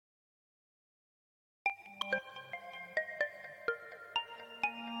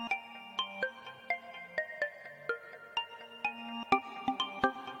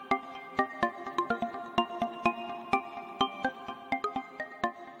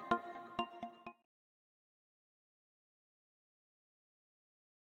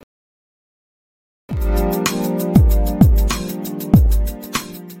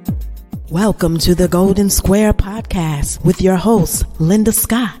Welcome to the Golden Square Podcast with your hosts, Linda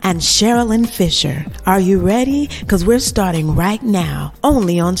Scott and Sherilyn Fisher. Are you ready? Because we're starting right now,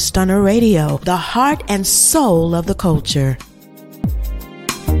 only on Stunner Radio, the heart and soul of the culture.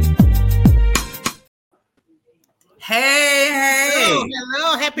 Hey.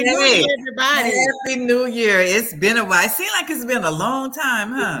 Hello. Happy New Year, everybody. Happy New Year. It's been a while. It seems like it's been a long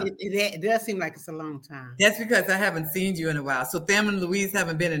time, huh? It does seem like it's a long time. That's because I haven't seen you in a while. So Tham and Louise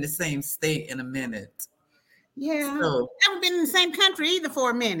haven't been in the same state in a minute. Yeah. So, haven't been in the same country either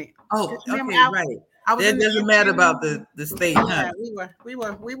for a minute. Oh, okay, right. That doesn't matter about the state, huh? We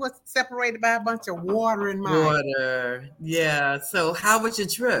were separated by a bunch of water and mine. Water. Yeah. So how was your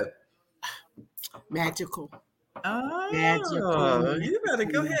trip? Magical. Oh, magical. You better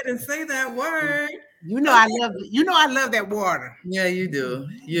go ahead and say that word. I love it. I love that water. Yeah, you do.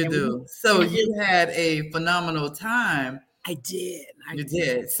 You do. So you had a phenomenal time. I did. You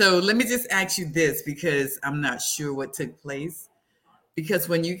did. So let me just ask you this, because I'm not sure what took place. Because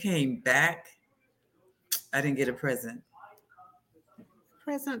when you came back, I didn't get a present.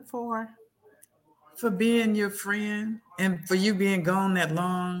 Present for being your friend and for you being gone that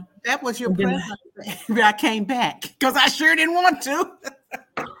long. That was your present. I came back because I sure didn't want to.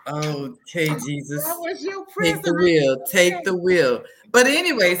 Okay, Jesus. That was your present. Take the wheel. But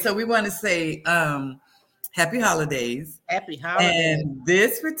anyway, so we want to say happy holidays. Happy holidays. And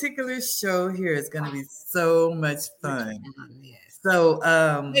this particular show here is going to be so much fun. Yes. So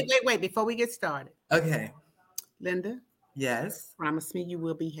wait, before we get started. Okay. Linda? Yes. Promise me you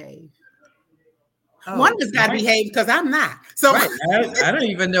will behave. One of us got to behave because I'm not. So right. I don't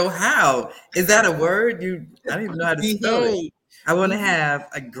even know how. Is that a word? I don't even know how to spell it. I want to have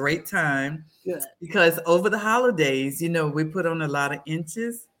a great time. Good. Because over the holidays, we put on a lot of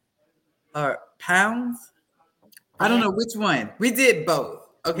inches or pounds. I don't know which one. We did both.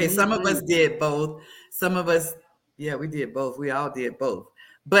 Okay, some of us did both. Some of us, we did both. We all did both.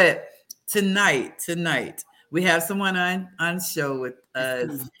 But tonight, we have someone on show with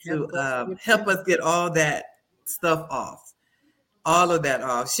us to help us get all that stuff off. All of that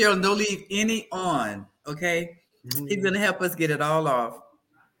off. Cheryl, don't leave any on, okay? Mm-hmm. He's going to help us get it all off.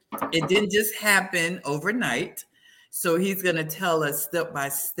 It didn't just happen overnight. So he's going to tell us step by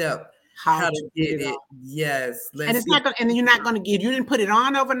step how to get it. Yes. And it's not going and you're not going to you didn't put it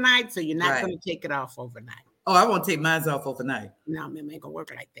on overnight, so you're not going to take it off overnight. Oh, I won't take mine off overnight. No, it ain't going to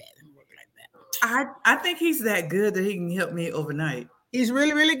work like that. I think he's that good that he can help me overnight. He's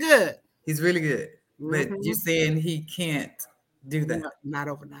really, really good. He's really good. But you're saying he can't do that. No, not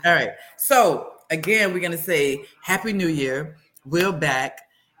overnight. All right. So again, we're going to say Happy New Year. We're back.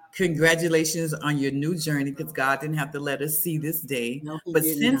 Congratulations on your new journey, because God didn't have to let us see this day. No, but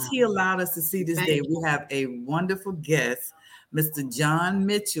since he allowed us to see this day, we have a wonderful guest, Mr. John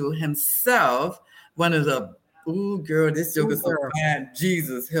Mitchell himself. One of the, this joke is so bad.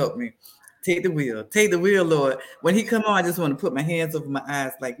 Jesus, help me. Take the wheel, Lord. When he come on, I just want to put my hands over my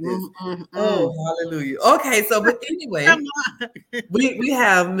eyes like this. Mm-hmm. Oh, hallelujah. Okay, so but anyway, we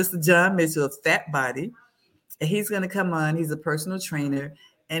have Mr. John Mitchell, Fat Body, and he's going to come on. He's a personal trainer,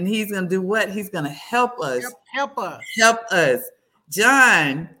 and he's going to do what? He's going to help us. Help us.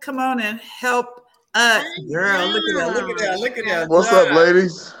 John, come on and help us. Girl, look at that. What's up,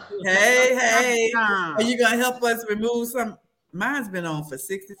 ladies? Hey. Are you going to help us remove some? Mine's been on for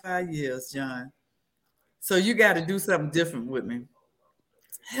 65 years, John. So you got to do something different with me.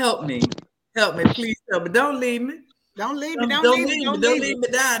 Help me. Please help me. Don't leave me. Don't leave me. Don't leave me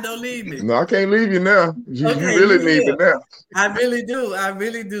down. Don't leave me. No, I can't leave you now. You really need me now. I really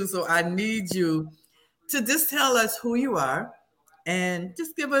do. So I need you to just tell us who you are and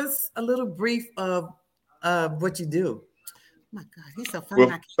just give us a little brief of what you do. Oh my God, he's so fun.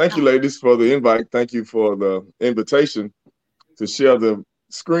 Well, thank you, ladies, for the invite. Thank you for the invitation to share the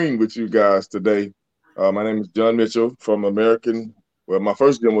screen with you guys today. My name is John Mitchell from my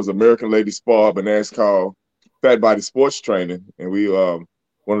first gym was American Lady Spa, but now it's called Fat Body Sports Training. And we one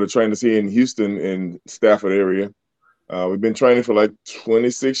of the trainers here in Houston in Stafford area. We've been training for like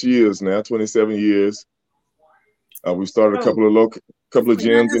 26 years now, 27 years. We started a couple of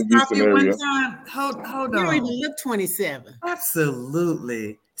gyms in Houston area. Hold on. You don't even look 27.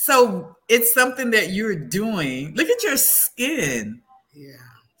 Absolutely. So it's something that you're doing. Look at your skin. Yeah,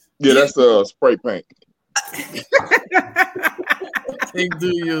 that's spray paint. Do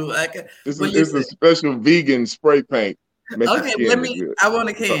you? It's a special vegan spray paint. Okay, I want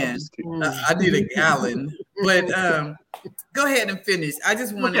a can. I need a gallon. But go ahead and finish. I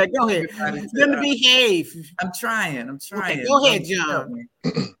just want go ahead. You're gonna behave. I'm trying. Okay, go ahead, John.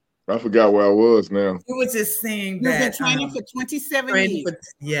 All I forgot where I was now. You were just saying You've that. been training for 27 years.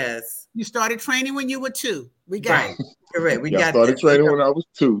 Yes. You started training when you were 2. We got right. it. Correct. We I got started training when I was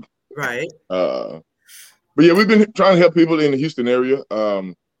 2. Right. But yeah, we've been trying to help people in the Houston area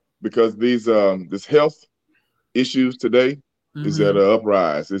because these this health issues today is at an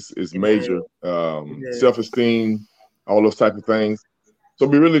uprise. It's major. Self-esteem, all those type of things. So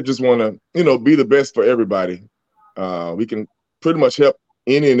we really just want to, be the best for everybody. We can pretty much help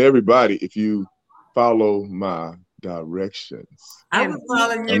any and everybody if you follow my directions. I will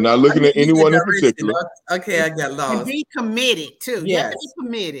follow you. I'm not looking at anyone in particular. Okay, I got lost. And be committed too. Yes. You have to be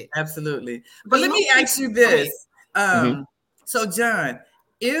committed. Absolutely. But let me ask you this. So John,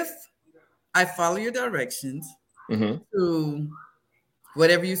 if I follow your directions to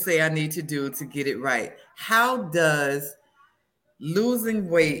whatever you say I need to do to get it right, how does losing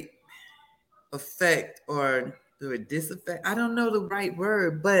weight affect or do it disaffect? I don't know the right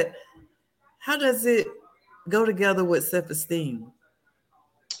word, but how does it go together with self-esteem?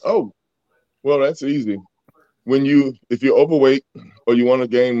 Oh, well, that's easy. If you're overweight or you want to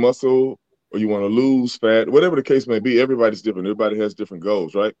gain muscle or you want to lose fat, whatever the case may be, everybody's different. Everybody has different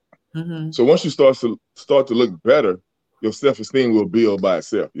goals, right? So once you start to look better, your self-esteem will build by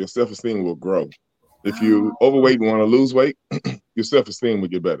itself. Your self-esteem will grow. If you're overweight and want to lose weight, your self-esteem will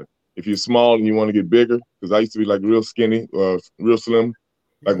get better. If you're small and you want to get bigger, because I used to be like real skinny or real slim,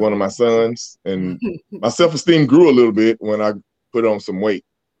 like one of my sons, and my self-esteem grew a little bit when I put on some weight,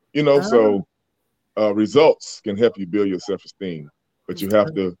 so results can help you build your self-esteem, but you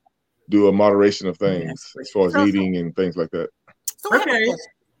have to do a moderation of things as far as eating and things like that. So okay.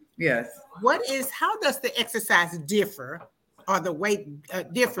 Yes. How does the exercise differ or the weight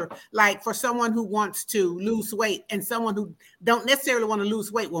differ? Like for someone who wants to lose weight and someone who don't necessarily want to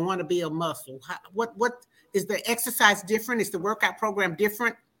lose weight will want to build muscle. What is the exercise different? Is the workout program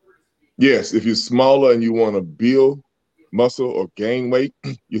different? Yes. If you're smaller and you want to build muscle or gain weight,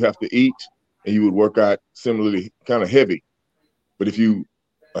 you have to eat and you would work out similarly kind of heavy. But if you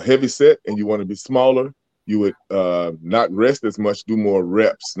are heavy set and you want to be smaller, you would not rest as much, do more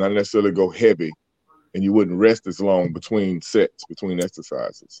reps, not necessarily go heavy, and you wouldn't rest as long between sets, between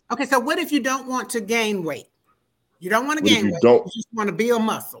exercises. Okay, so what if you don't want to gain weight? You don't want to gain weight. You just want to build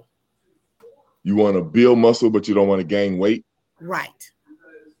muscle. You want to build muscle, but you don't want to gain weight? Right.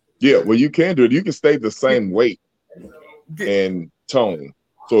 Yeah, well, you can do it. You can stay the same weight and tone.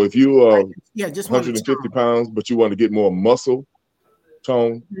 So if you are 150 pounds, but you want to get more muscle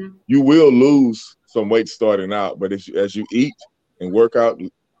tone, you will lose some weight starting out. But as you eat and work out,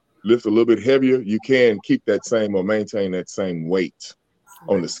 lift a little bit heavier, you can keep that same or maintain that same weight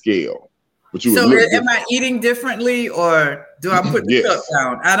on the scale. But you am I eating differently or do I put the cup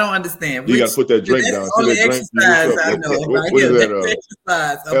down? I don't understand. You got to put that drink down. Only exercise I know. What is that?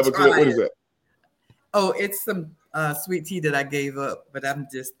 What is that? Oh, it's some sweet tea that I gave up, but I'm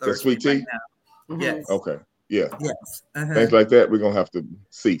just thirsty sweet tea right now. Yes. Okay. Yeah. Yes. Things like that, we're gonna have to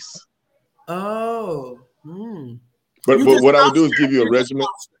cease. Oh. But what I would do is give you a regimen.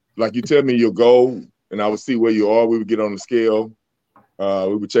 Like you tell me your goal, and I would see where you are. We would get on the scale.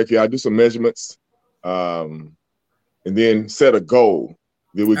 We would check you out, do some measurements, and then set a goal.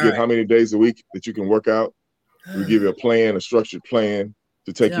 Then we get how many days a week that you can work out. We give you a plan, a structured plan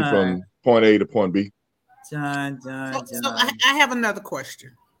to take you from point A to point B. John. So I have another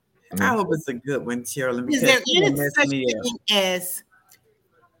question. I hope it's a good one, Cheryl. Is there any such thing as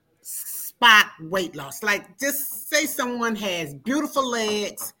spot weight loss? Like, just say someone has beautiful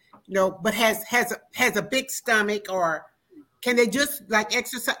legs, but has a big stomach, or can they just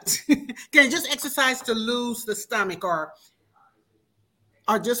exercise? Can they just exercise to lose the stomach, or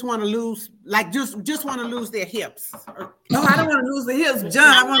just want to lose, just want to lose their hips? No, I don't want to lose the hips, John.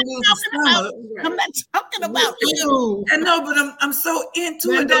 I want to lose the stomach. I'm not talking about you. I know, but I'm so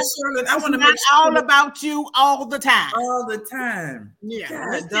into it, Charlotte. I want to make all about you all the time. All the time.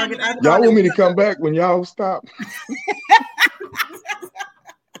 Yeah. God, y'all want me to come back when y'all stop?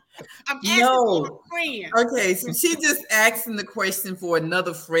 I'm asking for a friend. Okay, so she just asking the question for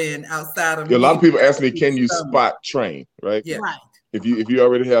another friend outside of me. A lot of people ask me, can you spot train, right? Yeah. Right. If you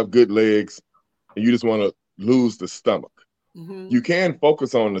already have good legs and you just want to lose the stomach, you can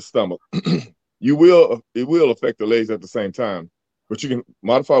focus on the stomach. It will affect the legs at the same time, but you can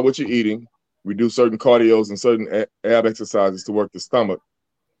modify what you're eating. We do certain cardios and certain ab exercises to work the stomach.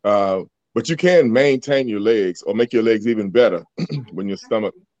 But you can maintain your legs or make your legs even better when your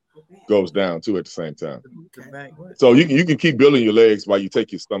stomach goes down too at the same time. So you can keep building your legs while you take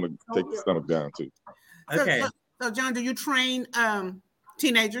the stomach down too. Okay. So John, do you train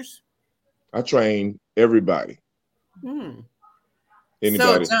teenagers? I train everybody.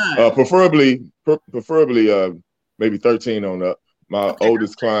 Anybody? So, John, preferably, maybe 13 on up. My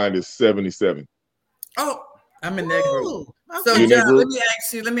oldest client is 77. Oh, I'm in that group. Ooh, So, okay. John, let me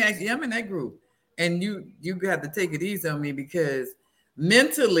ask you. I'm in that group, and you have to take it easy on me because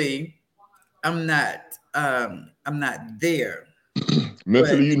mentally, I'm not there.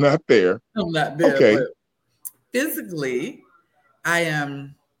 Mentally, you're not there. I'm not there, Okay. but physically, I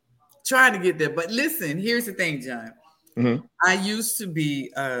am trying to get there. But listen, here's the thing, John. Mhm. I used to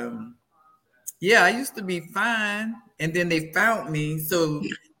be, I used to be fine, and then they found me, so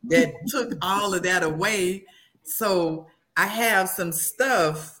that took all of that away. So I have some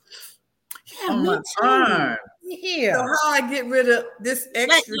stuff on my arm. Yeah. So how I get rid of this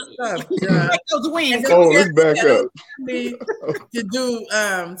extra stuff, John? Like those wings. Oh, let's back up. Me to do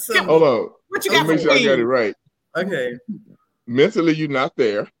some. Hold on. What you Let got me make for sure I got it wings? right. Okay, Mentally, you're not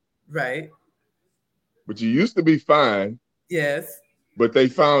there, right. but you used to be fine, Yes, but they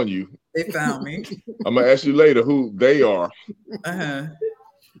found you. they found me. I'm going to ask you later who they are Uh-huh.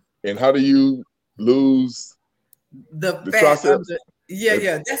 and how do you lose The the fat triceps?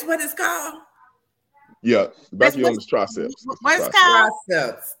 yeah. That's what it's called. Yeah, the back of your arm is What's triceps. it's called?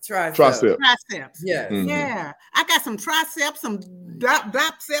 Triceps. Triceps. Yes. Mhm. Yeah. I got some triceps, some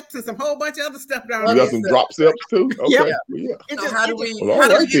biceps, and some whole bunch of other stuff down You there. got some drop steps too? Okay. Yep. Well, yeah. So how do we Well, all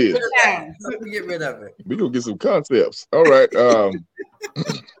right get rid then. of that? How do we get rid of it? We're going to get some concepts. All right.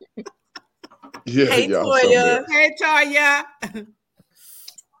 Yeah, Hey, y'all. Toya. Hey, Toya.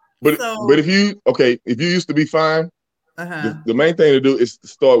 But if you used to be fine, Uh-huh. the main thing to do is to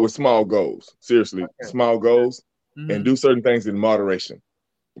start with small goals. Seriously, small goals, Mhm. and do certain things in moderation.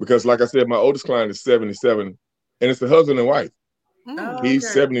 Because, like I said, my oldest client is 77, and it's the husband and wife. Oh, He's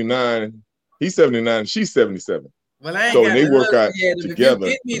okay. 79. He's 79. She's 77. Well, I ain't So got they a work out husband yet. If together.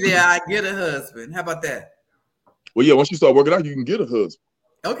 you get me there, I get a husband. How about that? Well, yeah. Once you start working out, you can get a husband.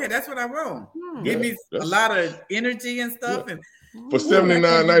 Okay, that's what I want. Hmm. Give Yeah, me a that's- lot of energy and stuff. Yeah. And For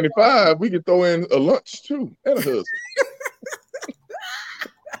 $79.95, we could throw in a lunch too and a husband.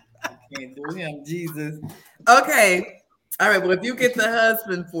 can't do him, Jesus. Okay. All right. Well, if you get the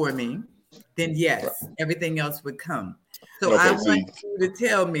husband for me, then yes, everything else would come. So Okay, I want you to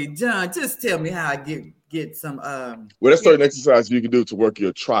tell me, John, just tell me how I get some Well, there's certain exercises you can do to work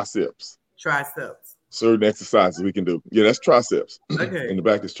your triceps. triceps. Certain exercises we can do. Yeah, that's triceps. Okay. In the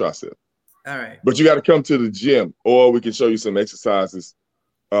back is triceps. All right. But you got to come to the gym, or we can show you some exercises.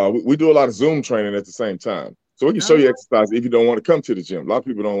 We do a lot of Zoom training at the same time. So we can show you exercises if you don't want to come to the gym. A lot of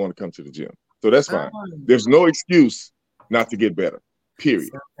people don't want to come to the gym. So that's fine. There's no excuse not to get better,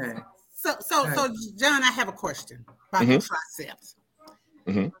 period. Okay. So, John, I have a question about the triceps.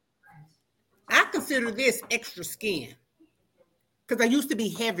 Mhm. I consider this extra skin because I used to be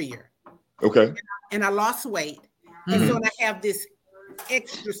heavier. Okay. And I lost weight. And so I have this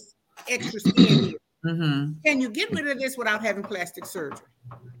extra skin here. Mm-hmm. Can you get rid of this without having plastic surgery?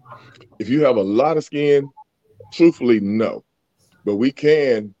 If you have a lot of skin, truthfully, no. But we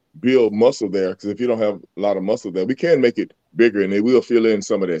can build muscle there, because if you don't have a lot of muscle there, we can make it bigger and it will fill in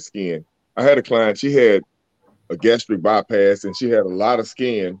some of that skin. I had a client, she had a gastric bypass and she had a lot of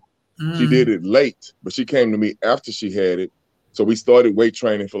skin. She did it late, but she came to me after she had it. So we started weight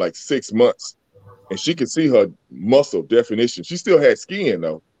training for like 6 months and she could see her muscle definition. She still had skin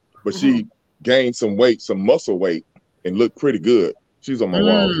though, but she gained some weight, some muscle weight, and looked pretty good. She's on my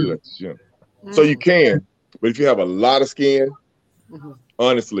wall too at the gym. So you can, but if you have a lot of skin,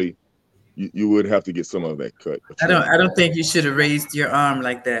 honestly, you would have to get some of that cut. I don't think you should have raised your arm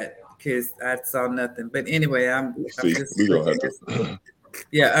like that because I saw nothing. But anyway, I'm just we gonna have to.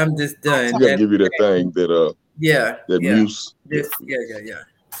 Yeah, I'm just done. We gotta give you that thing that muse. Yeah.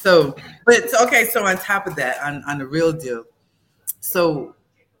 So, but okay. So on top of that, on the real deal, so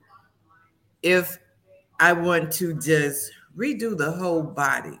if I want to just redo the whole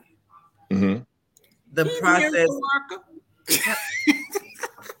body, the process.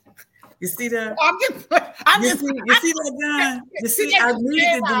 You see that? You see that, John? You see, I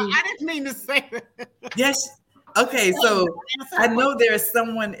needed to do. I didn't mean to say that. Yes. Okay, so I know there's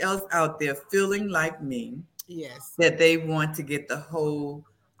someone else out there feeling like me. Yes. That they want to get the whole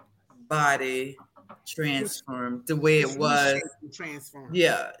body transformed the way it was. Transformed.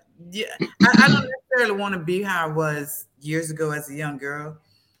 Yeah. I don't necessarily want to be how I was years ago as a young girl,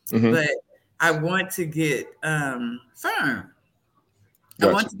 but I want to get firm. Gotcha.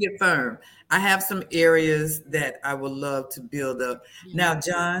 I want to get firm. I have some areas that I would love to build up. Now,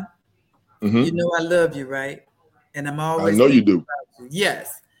 John, you know I love you, right? And I'm always. I know you do. You.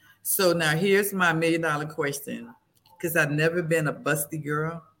 Yes. So now here's my $1 million question, because I've never been a busty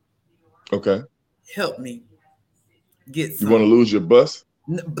girl. Okay. Help me. get some. You want to lose your bust?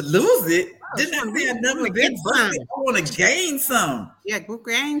 Lose it? Didn't I say I never been busted? I want to gain some. Yeah, go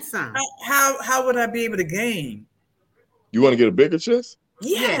gain some. How would I be able to gain? You want to get a bigger chest?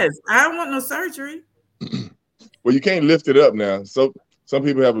 Yes. I don't want no surgery. Well, you can't lift it up now. So some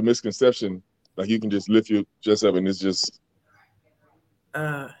people have a misconception, like you can just lift your chest up and it's just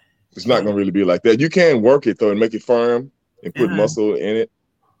it's not gonna really be like that. You can work it though and make it firm and put muscle in it.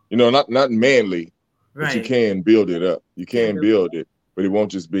 You know, not manly, but you can build it up. You can build it, but it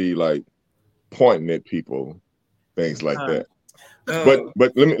won't just be like pointing at people, things like that.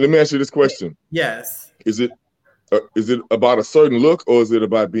 But let me ask you this question. Yes. Is it about a certain look or is it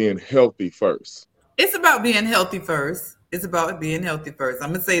about being healthy first? It's about being healthy first. It's about being healthy first.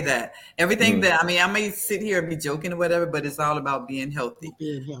 I'm gonna say that everything that I may sit here and be joking or whatever, but it's all about being healthy.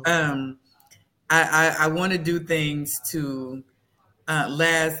 I want to do things to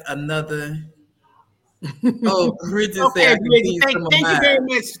last another. Oh, Bridget said, Bridget, thank you very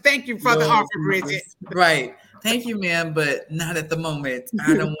much. Thank you for the offer, Bridget. Right. Thank you, ma'am, but not at the moment.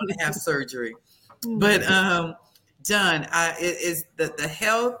 I don't want to have surgery. But John, it is the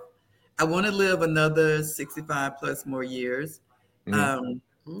health. I want to live another 65 plus more years.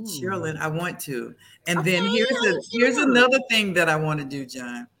 Sherilyn, I want to. And then here's another thing that I want to do,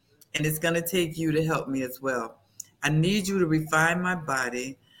 John. And it's going to take you to help me as well. I need you to refine my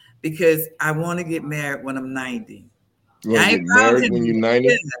body because I want to get married when I'm 90. You want to get married when you're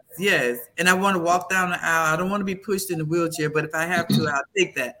 90? Yes. And I want to walk down the aisle. I don't want to be pushed in the wheelchair, but if I have to, I'll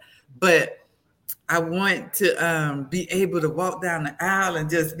take that. But I want to be able to walk down the aisle and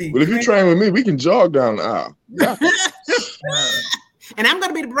just be. Well, if you train with me, we can jog down the aisle. Yeah. And I'm going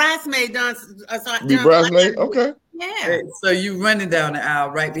to be the bridesmaid, Don. Be bridesmaid? Okay. Yeah. So you running down the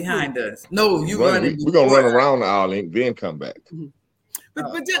aisle right behind us. No, you running. We're going to run around the aisle and then come back.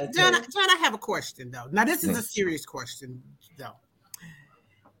 But John, I have a question, though. Now, this is a serious question, though.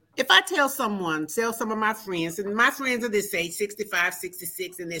 If I tell some of my friends, and my friends are this age, 65,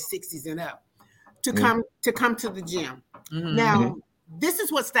 66, in their 60s and up, to come to the gym. Now, this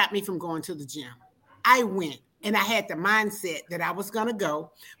is what stopped me from going to the gym. I went and I had the mindset that I was going to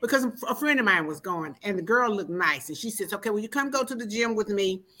go because a friend of mine was going and the girl looked nice. And she says, okay, well, you come go to the gym with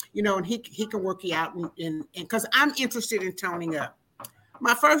me, and he can work you out. And because I'm interested in toning up.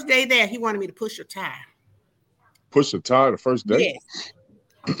 My first day there, he wanted me to push a tire. Push a tire the first day? Yes.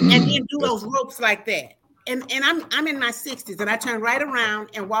 And then do those ropes like that. And I'm in my 60s and I turned right around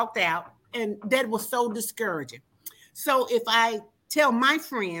and walked out. And that was so discouraging. So if I tell my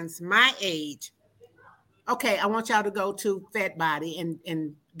friends my age, okay, I want y'all to go to Fat Body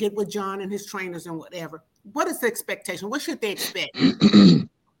and get with John and his trainers and whatever. What is the expectation? What should they expect?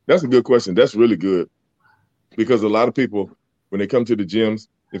 That's a good question. That's really good. Because a lot of people, when they come to the gyms,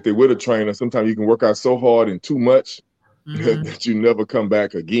 if they're with a trainer, sometimes you can work out so hard and too much that you never come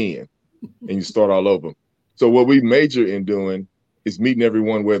back again and you start all over. So what we major in doing is meeting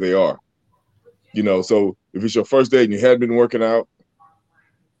everyone where they are. So if it's your first day and you hadn't been working out,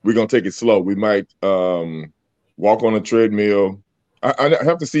 we're going to take it slow. We might walk on a treadmill. I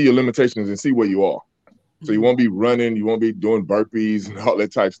have to see your limitations and see where you are. So you won't be running. You won't be doing burpees and all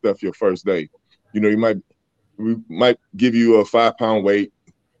that type of stuff your first day. We might give you a 5-pound weight,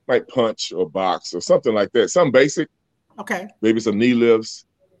 might punch or box or something like that. Something basic. Okay. Maybe some knee lifts,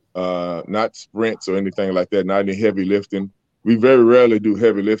 not sprints or anything like that, not any heavy lifting. We very rarely do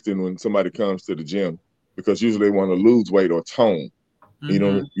heavy lifting when somebody comes to the gym because usually they want to lose weight or tone. You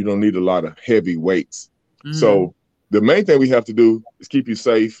don't need a lot of heavy weights. So the main thing we have to do is keep you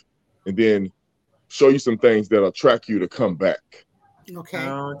safe and then show you some things that'll attract you to come back.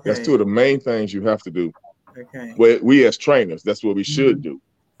 Okay. That's two of the main things you have to do. Okay. Well, we as trainers, that's what we should do.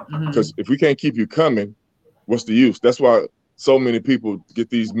 Because if we can't keep you coming, what's the use? That's why so many people get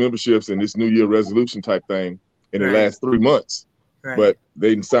these memberships and this New Year resolution type thing and it lasts 3 months. But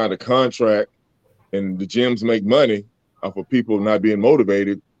they didn't sign a contract and the gyms make money off of people not being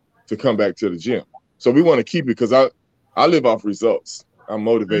motivated to come back to the gym. So we want to keep it because I live off results. I'm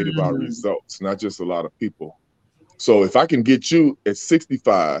motivated by results, not just a lot of people. So if I can get you at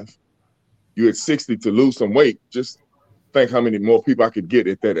 65, you at 60 to lose some weight, just think how many more people I could get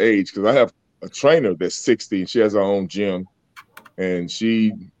at that age. Because I have a trainer that's 60 and she has her own gym and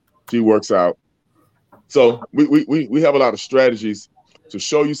she works out. So we have a lot of strategies to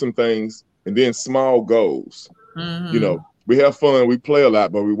show you some things and then small goals. We have fun, we play a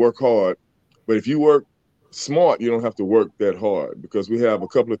lot, but we work hard. But if you work smart, you don't have to work that hard because we have a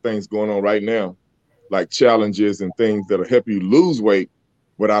couple of things going on right now, like challenges and things that'll help you lose weight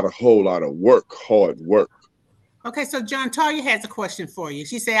without a whole lot of hard work. Okay, so John, Talia has a question for you.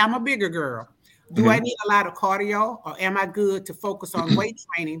 She said, I'm a bigger girl. Do I need a lot of cardio, or am I good to focus on weight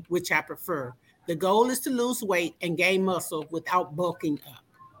training, which I prefer? The goal is to lose weight and gain muscle without bulking up.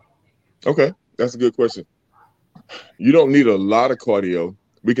 Okay, that's a good question. You don't need a lot of cardio.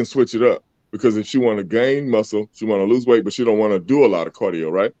 We can switch it up, because if she want to gain muscle, she want to lose weight, but she don't want to do a lot of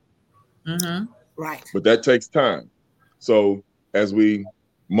cardio, right? Right. But that takes time. So as we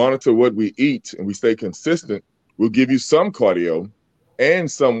monitor what we eat and we stay consistent, we'll give you some cardio and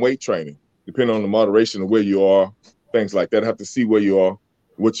some weight training, depending on the moderation of where you are, things like that. I have to see where you are,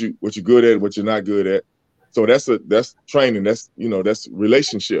 what you're good at, what you're not good at. So that's training. That's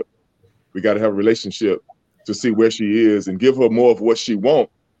relationship. We got to have a relationship to see where she is and give her more of what she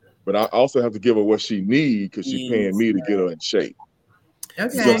wants. But I also have to give her what she needs, because she's paying me to get her in shape.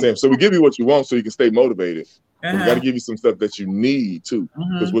 Okay. You know what I'm saying? So we give you what you want so you can stay motivated. But we got to give you some stuff that you need too,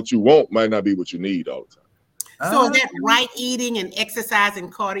 because what you want might not be what you need all the time. So that right eating and exercise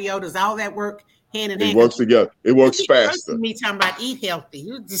and cardio, does all that work hand in hand? It works together. It works faster. Me talking about eat healthy.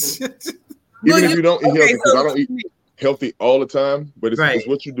 Even if you don't eat healthy, because I don't eat healthy all the time, but it's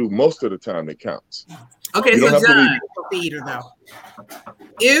what you do most of the time that counts. Okay, so John, eater, though.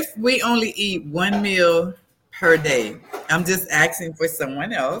 If we only eat one meal per day, I'm just asking for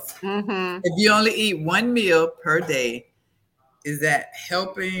someone else. If you only eat one meal per day, is that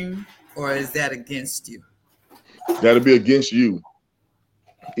helping or is that against you? That'll be against you,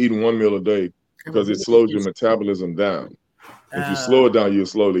 eating one meal a day, because it slows your metabolism down. If you slow it down, you'll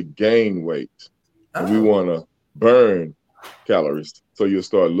slowly gain weight. And we want to burn calories, so you'll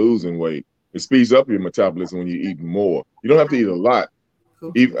start losing weight. It speeds up your metabolism when you eat more. You don't have to eat a lot.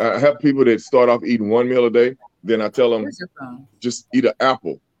 I have people that start off eating one meal a day. Then I tell them, just eat an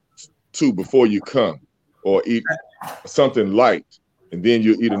apple, 2 before you come, or eat something light, and then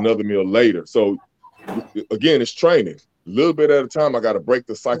you eat another meal later. So again, it's training. A little bit at a time. I got to break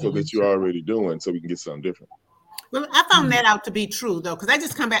the cycle that you're already doing so we can get something different. Well, I found that out to be true, though, because I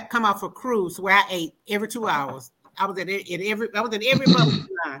just come off a cruise where I ate every 2 hours. I was at every bubble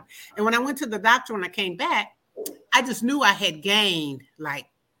line. And when I went to the doctor when I came back, I just knew I had gained like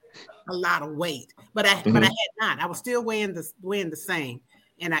a lot of weight, but I had not. I was still weighing the same.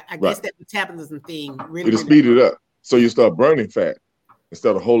 And I guess that metabolism thing really speed it up. So you start burning fat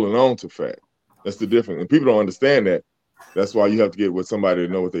instead of holding on to fat. That's the difference. And people don't understand that. That's why you have to get with somebody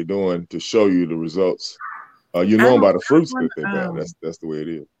to know what they're doing to show you the results. You know by the fruits that they have. That's the way it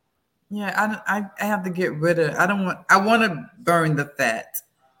is. Yeah, I have to get rid of. I want to burn the fat.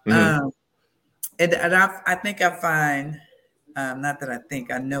 And I think I find, not that I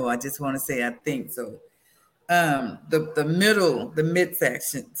think I know. I just want to say I think so. The mid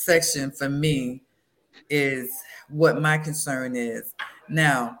section for me is what my concern is.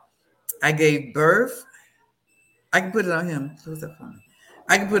 Now, I gave birth. I can put it on him. Who's that for me?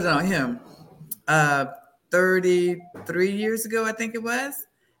 I can put it on him. 33 years ago, I think it was.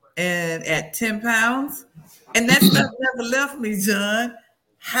 And at 10 pounds, and that stuff never left me, John.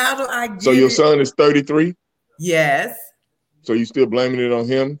 How do I get So your son is 33? Yes. So you still blaming it on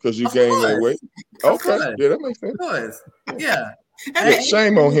him because you gained that weight? Okay, yeah, that makes sense. Of course, yeah.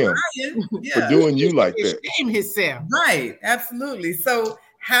 Shame on him for doing you like that. Shame himself. Right, absolutely. So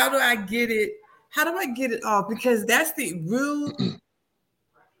how do I get it? How do I get it off? Because that's the real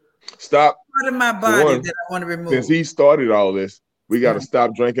part of my body that I want to remove. Since he started all this, we got to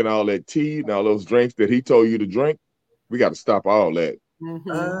stop drinking all that tea and all those drinks that he told you to drink. We got to stop all that,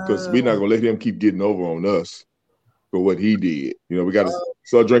 because we're not going to let him keep getting over on us for what he did. You know, we got to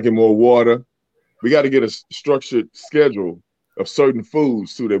start drinking more water. We got to get a structured schedule of certain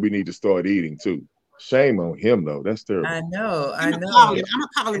foods too that we need to start eating too. Shame on him though. That's terrible. I know. I'm gonna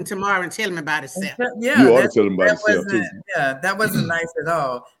call him tomorrow and tell him about himself. Yeah, you ought to tell him about himself too. Yeah, that wasn't nice at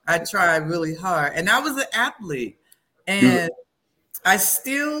all. I tried really hard, and I was an athlete, and I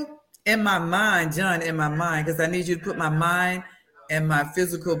still, in my mind, John, because I need you to put my mind and my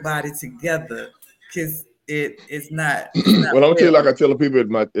physical body together, because it's not. Well, I'm gonna tell you, like I tell the people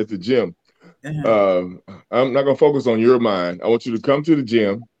at the gym, I'm not gonna focus on your mind. I want you to come to the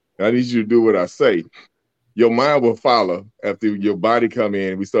gym, and I need you to do what I say. Your mind will follow after your body come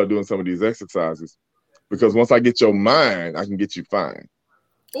in and we start doing some of these exercises, because once I get your mind, I can get you fine.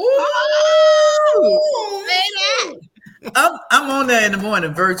 Ooh, say that. I'm on there in the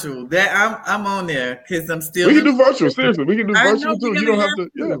morning, virtual. That I'm on there because I'm still. We can do virtual. Seriously, we can do virtual too. You don't have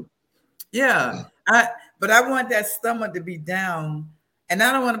to. Yeah. But I want that stomach to be down, and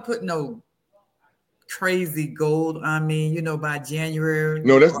I don't want to put no crazy gold on me. You know, by January.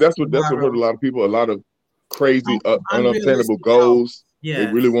 No, that's what hurt a lot of people. A lot of crazy, unobtainable goals. Yeah.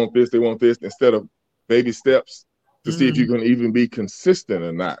 They really want this. They want this instead of baby steps to see if you can even be consistent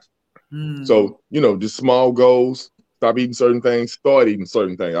or not. So, just small goals. Stop eating certain things. Start eating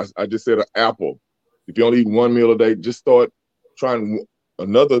certain things. I just said an apple. If you only eat one meal a day, just start trying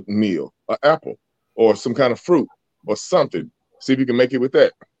another meal, an apple or some kind of fruit or something. See if you can make it with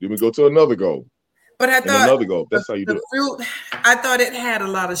that. Then we go to another goal. But I thought another goal. That's how you do it. Fruit, I thought it had a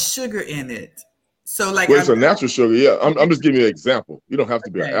lot of sugar in it. So like, it's a natural sugar. Yeah, I'm just giving you an example. You don't have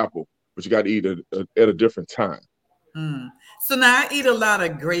to be an apple, but you got to eat it at a different time. So now I eat a lot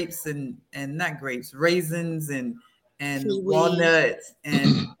of grapes and not grapes, raisins and walnuts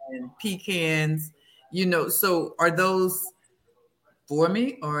and pecans. So are those for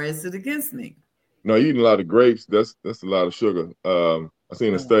me or is it against me? No, you're eating a lot of grapes. That's a lot of sugar. I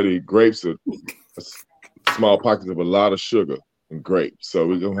seen a study. Grapes are small pockets of a lot of sugar in grapes. So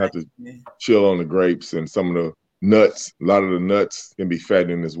we're gonna have to chill on the grapes and some of the nuts. A lot of the nuts can be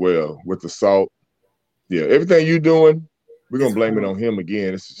fattening as well with the salt. Yeah, everything you're doing, we're gonna blame it on him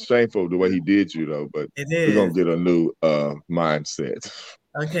again. It's shameful the way he did you though, but we're gonna get a new mindset.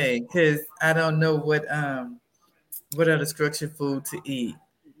 Okay, because I don't know what are the structured food to eat.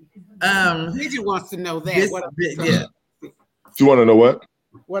 Bridget wants to know that. You want to know what?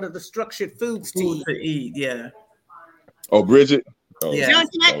 What are the structured foods to eat? Yeah. Oh, Bridget. Oh, yeah. John,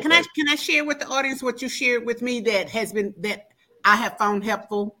 can I share with the audience what you shared with me that I have found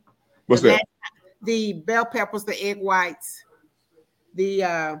helpful? What's that? The bell peppers, the egg whites, the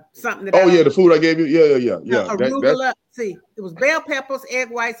something that. The food I gave you. Yeah. Arugula. See, it was bell peppers, egg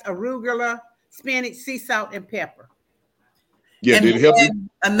whites, arugula, spinach, sea salt, and pepper. Yeah, did it help you?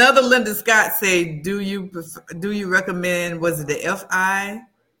 Another Linda Scott say, do you recommend, was it the FI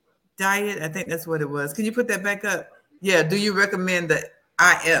diet? I think that's what it was. Can you put that back up? Yeah, do you recommend the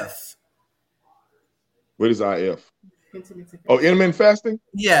IF? What is IF? Oh, intermittent fasting?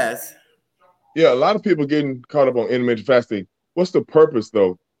 Yes. Yeah, a lot of people getting caught up on intermittent fasting. What's the purpose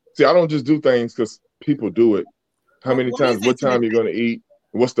though? See, I don't just do things because people do it. How many times, what time you're going to eat?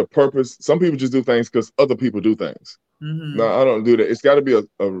 What's the purpose? Some people just do things because other people do things. No, I don't do that. It's got to be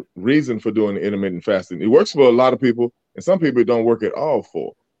a reason for doing the intermittent fasting. It works for a lot of people, and some people it don't work at all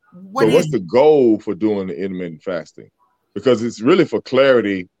for. What's the goal for doing the intermittent fasting? Because it's really for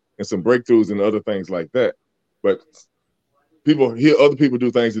clarity and some breakthroughs and other things like that. But people hear other people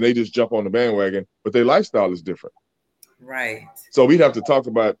do things and they just jump on the bandwagon, but their lifestyle is different. Right. So we'd have to talk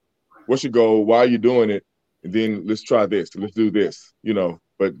about what's your goal, why are you doing it, and then let's try this, let's do this,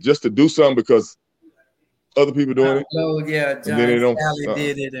 But just to do something because other people doing it. Oh yeah, John, and then they don't.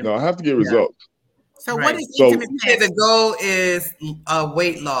 Did it. No, I have to get results. So what is intermittent fasting? The goal is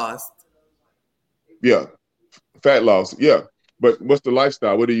weight loss. Yeah, fat loss. Yeah, but what's the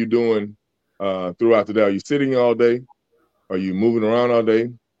lifestyle? What are you doing throughout the day? Are you sitting all day? Are you moving around all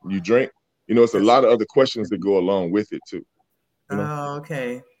day? You drink? It's a lot of other questions that go along with it too. Oh,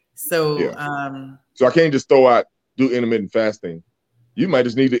 okay. So, so I can't just throw out do intermittent fasting. You might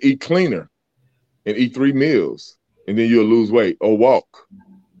just need to eat cleaner. And eat 3 meals, and then you'll lose weight or walk.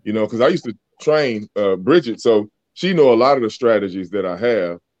 Because I used to train Bridget, so she know a lot of the strategies that I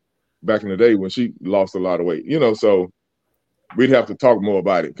have back in the day when she lost a lot of weight. So we'd have to talk more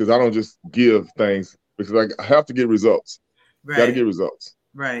about it because I don't just give things because I have to get results. Right. Got to get results.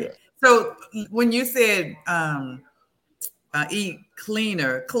 Right. Yeah. So when you said eat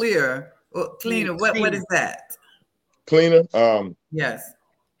cleaner, what is that? Cleaner. Yes.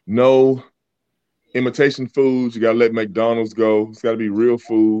 No imitation foods. You got to let McDonald's go. It's got to be real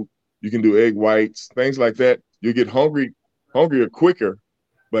food. You can do egg whites, things like that. You get hungrier quicker,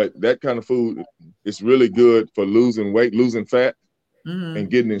 but that kind of food is really good for losing weight, losing fat,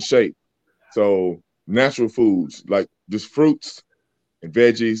 and getting in shape. So natural foods like just fruits and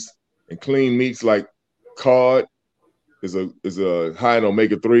veggies and clean meats like cod is a high in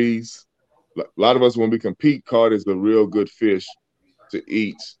omega-3s. A lot of us, when we compete, cod is a real good fish to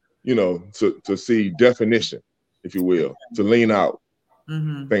eat. To see definition, if you will, to lean out,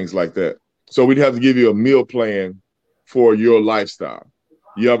 things like that. So we'd have to give you a meal plan for your lifestyle.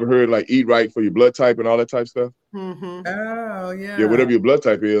 You ever heard like eat right for your blood type and all that type of stuff? Mm-hmm. Oh, yeah. Yeah, whatever your blood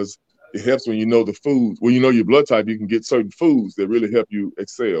type is, it helps when you know the foods. When you know your blood type, you can get certain foods that really help you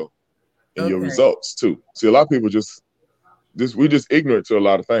excel in your results too. See, a lot of people we're just ignorant to a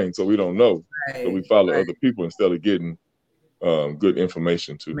lot of things, so we don't know. Right. So we follow other people instead of getting good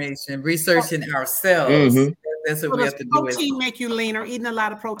information too. Researching ourselves. Mm-hmm. That's what we have to do. Protein make you leaner? Eating a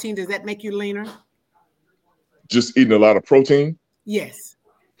lot of protein, does that make you leaner? Just eating a lot of protein? Yes.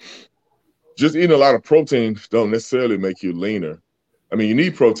 Just eating a lot of protein don't necessarily make you leaner. I mean, you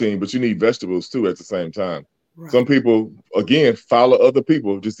need protein, but you need vegetables too at the same time. Right. Some people, again, follow other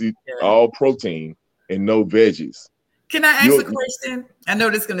people, just eat all protein and no veggies. Can I ask a question? I know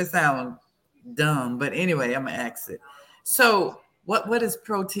this is going to sound dumb, but anyway, I'm going to ask it. So what is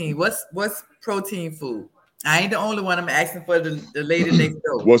protein? What's protein food? I ain't the only one. I'm asking for the lady next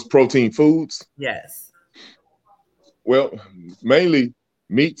door. What's protein foods? Yes. Well, mainly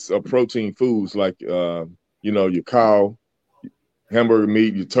meats are protein foods like, your cow, hamburger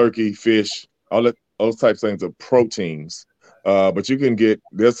meat, your turkey, fish, all that, those types of things are proteins. But you can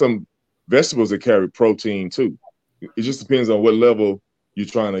there's some vegetables that carry protein too. It just depends on what level you're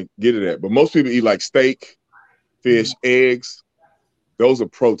trying to get it at. But most people eat like steak, fish, eggs. Those are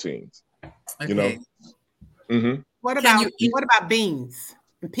proteins. Okay. Mm-hmm. What about beans?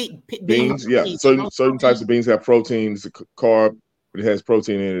 Beans, yeah. Certain types of beans have proteins, carb, but it has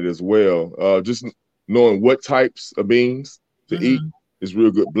protein in it as well. Just knowing what types of beans to eat is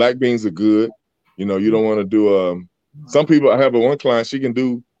real good. Black beans are good. You don't want to do some people. I have one client, she can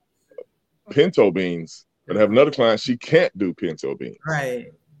do pinto beans, but I have another client, she can't do pinto beans.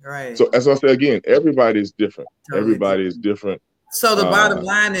 Right. So as I said again, everybody is different. Everybody is different. So the bottom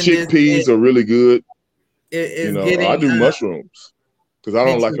line in chickpeas are really good. I do mushrooms because I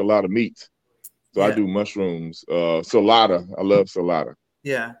don't like a lot of meat. So I do mushrooms, salada. I love salada.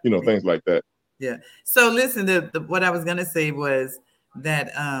 Yeah. Things like that. Yeah. So listen, what I was gonna say was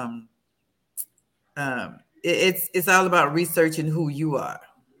that it's all about researching who you are.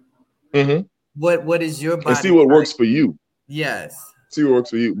 Mm-hmm. What is your body? And see what works for you. Yes. See what works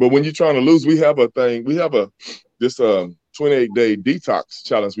for you. But when you're trying to lose, we have this 28-day detox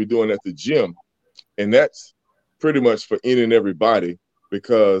challenge we're doing at the gym. And that's pretty much for any and everybody,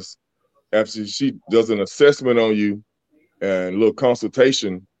 because after she does an assessment on you and a little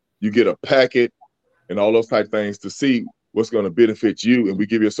consultation, you get a packet and all those type of things to see what's going to benefit you. And we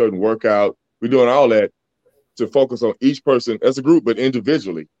give you a certain workout. We're doing all that to focus on each person as a group, but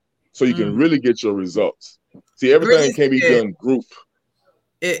individually, so you can really get your results. See, everything can be done group.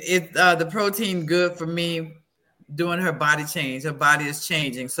 The protein good for me doing her body change. Her body is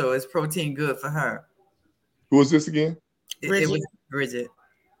changing, so it's protein good for her. Who was this again? It was Bridget.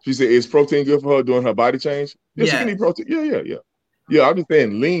 She said, is protein good for her doing her body change? Yeah, she can eat protein. Yeah. Yeah, I'm just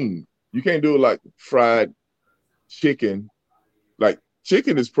saying lean. You can't do it like fried chicken. Like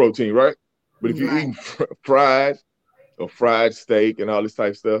chicken is protein, right? But if you're eating fried or fried steak and all this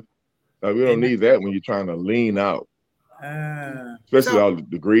type of stuff, we don't need that when you're trying to lean out. Especially all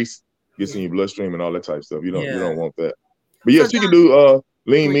the grease gets in your bloodstream and all that type of stuff. You don't want that. But yes, you can do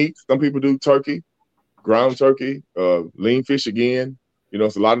lean meat. Some people do turkey, ground turkey, lean fish again.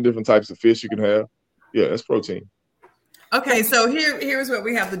 It's a lot of different types of fish you can have. Yeah, that's protein. Okay, so here's what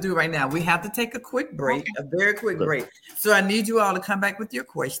we have to do right now. We have to take a quick break, a very quick break. So I need you all to come back with your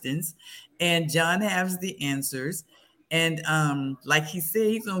questions, and John has the answers. And like he said,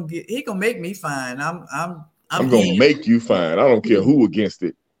 he's gonna make me fine. I'm gonna make you fine. I don't care who against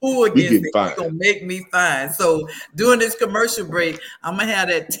it. Who against it? He's gonna make me fine. So during this commercial break, I'm gonna have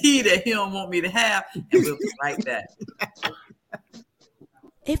that tea that he don't want me to have, and we'll be right back.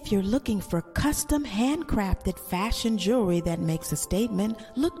 If you're looking for custom handcrafted fashion jewelry that makes a statement,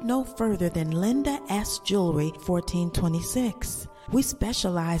 look no further than Linda S. Jewelry, 1426. We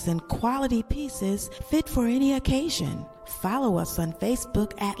specialize in quality pieces fit for any occasion. Follow us on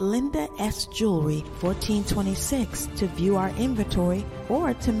Facebook at Linda S. Jewelry 1426 to view our inventory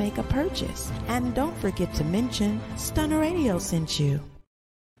or to make a purchase. And don't forget to mention Stunner Radio sent you.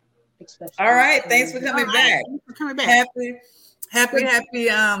 All right, thanks for coming back. Happy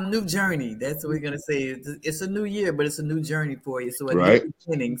new journey. That's what we're gonna say. It's a new year, but it's a new journey for you. So new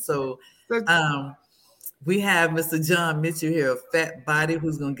beginning. So we have Mr. John Mitchell here, a fat body,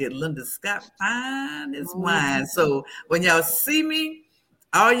 who's gonna get Linda Scott fine as wine. So when y'all see me,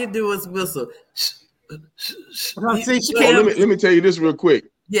 all you do is whistle. Let me tell you this real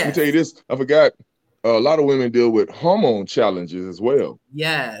quick. Yeah. Let me tell you this. I forgot. A lot of women deal with hormone challenges as well.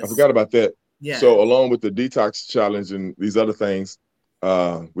 Yes. I forgot about that. Yeah. So along with the detox challenge and these other things,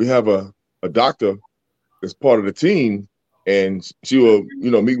 we have a doctor that's part of the team, and she will,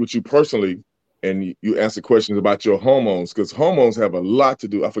 meet with you personally, and you answer questions about your hormones, because hormones have a lot to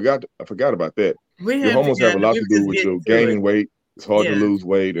do. I forgot about that. Your hormones have a lot to do with your gaining weight. It's hard to lose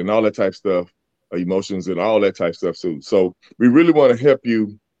weight and all that type of stuff, emotions and all that type of stuff too. So we really want to help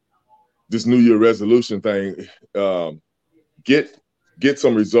you. This New Year resolution thing, get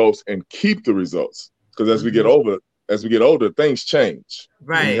some results and keep the results, because as we get older, things change.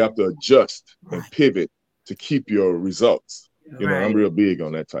 Right. And you have to adjust and pivot to keep your results. I'm real big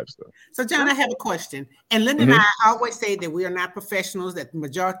on that type of stuff. So, John, I have a question. And Linda and I always say that we are not professionals, that the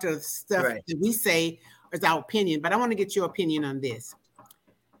majority of the stuff that we say is our opinion. But I want to get your opinion on this.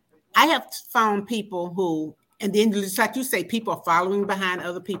 I have found people who, And then, just like you say, people are following behind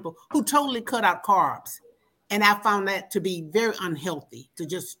other people who totally cut out carbs. And I found that to be very unhealthy, to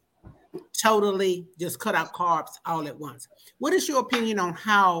just totally just cut out carbs all at once. What is your opinion on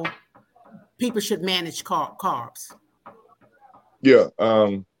how people should manage carbs? Yeah.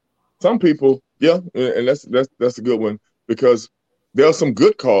 Some people, and that's a good one, because there are some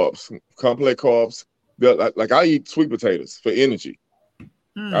good carbs, complex carbs. Like I eat sweet potatoes for energy.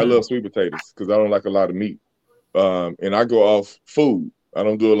 I love sweet potatoes because I don't like a lot of meat. And I go off food. I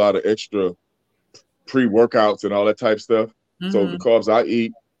don't do a lot of extra pre-workouts and all that type of stuff. So the carbs I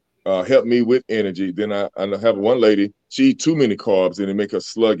eat help me with energy. Then I have one lady, she eats too many carbs and it make her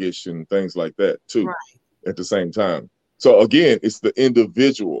sluggish and things like that too at the same time. So again, it's the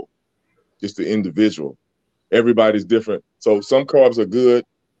individual. Just the individual. Everybody's different. So some carbs are good,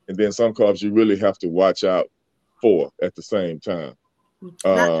 and then some carbs you really have to watch out for at the same time.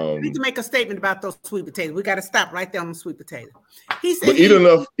 I need to make a statement about those sweet potatoes. We got to stop right there on the sweet potato. He said, but eat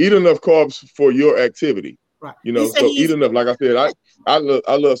enough carbs for your activity. Right. So eat enough. Like I said, I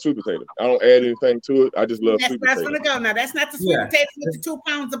love sweet potatoes. I don't add anything to it. I just love sweet potatoes. That's gonna go now. That's not the sweet potatoes with the 2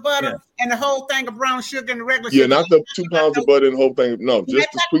 pounds of butter and the whole thing of brown sugar and the regular sugar. Yeah, not the 2 pounds of butter and the whole thing. No,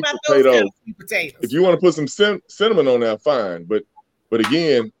 just the sweet potato. Kind of sweet potatoes. If you want to put some cinnamon on there, fine. But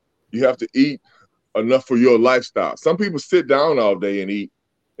again, you have to eat enough for your lifestyle. Some people sit down all day and eat,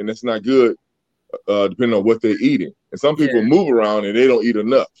 and that's not good, depending on what they're eating. And some people move around and they don't eat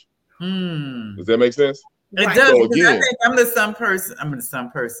enough. Does that make sense? It does. So again, I think I'm the some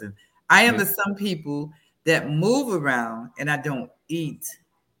person. I am the some people that move around and I don't eat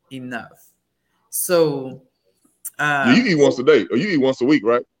enough. So you eat once a day, or you eat once a week,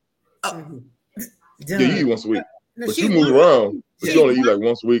 right? Yeah, you eat once a week. But you move around, but you only eat like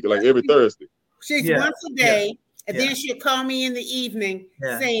once a week, like every Thursday. She's once a day, and then she'll call me in the evening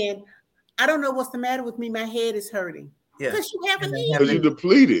saying, I don't know what's the matter with me. My head is hurting. Because you haven't eaten. Because you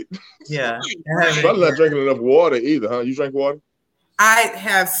depleted. Yeah. Probably not drinking enough water either, huh? You drink water? I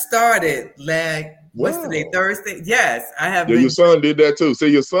have started, what's today, Thursday? Yes, I have. Yeah, your son did that too. See,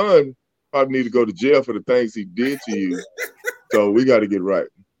 your son probably need to go to jail for the things he did to you. So we got to get right.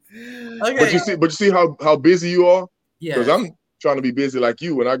 Okay. But you see how busy you are? Yeah. Because I'm trying to be busy like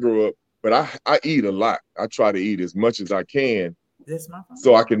you when I grow up, but I eat a lot. I try to eat as much as I can. That's my phone.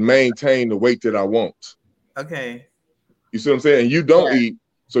 So I can maintain the weight that I want. Okay. You see what I'm saying? And you don't eat,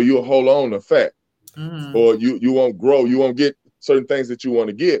 so you'll hold on to fat. Or you won't grow. You won't get certain things that you want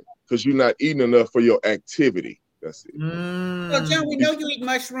to get because you're not eating enough for your activity. That's it. So, John, we know you eat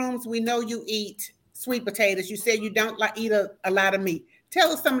mushrooms. We know you eat sweet potatoes. You said you don't eat a lot of meat.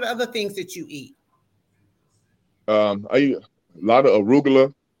 Tell us some of the other things that you eat. I eat a lot of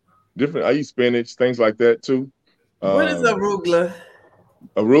arugula. I eat spinach, things like that too. What is arugula?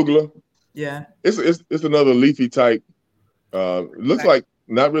 Arugula? Yeah. It's another leafy type. Looks like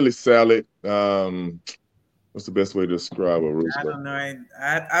not really salad. What's the best way to describe arugula? I don't know.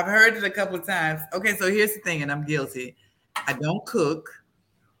 I've heard it a couple of times. Okay, so here's the thing, and I'm guilty. I don't cook,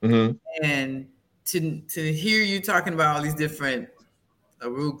 and to hear you talking about all these different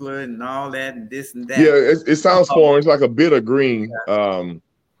arugula and all that and this and that. Yeah, it sounds foreign. It's like a bitter green.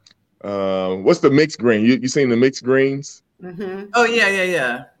 What's the mixed green? You seen the mixed greens? Oh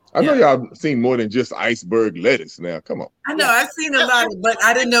yeah. I know y'all seen more than just iceberg lettuce now. Come on. I know I've seen a lot, but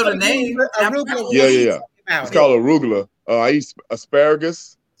I didn't know the name. Arugula. Yeah. It's called arugula. I eat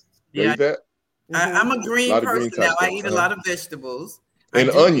asparagus. Yeah. Eat that? I'm a green person now. I eat a lot of vegetables. And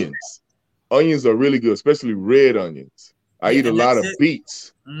onions. Onions are really good, especially red onions. I eat a lot of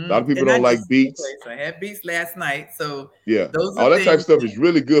beets. A lot of people don't like beets. I had beets last night. So all that type of stuff is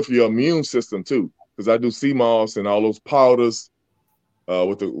really good for your immune system too. Because I do sea moss and all those powders.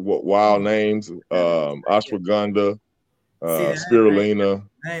 With the wild names, ashwagandha, spirulina,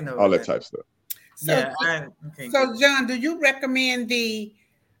 all that type of stuff. So John, do you recommend the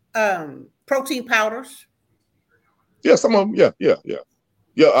protein powders? Yeah, some of them. Yeah.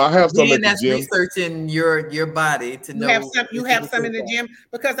 I have some at the gym. Researching your body to know. You have some in the gym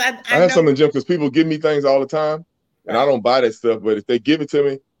because I have some in the gym because people give me things all the time, and I don't buy that stuff. But if they give it to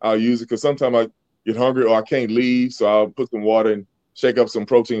me, I'll use it because sometimes I get hungry or I can't leave, so I'll put some water and shake up some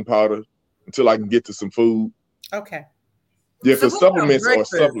protein powder until I can get to some food. Okay. Yeah, because supplements are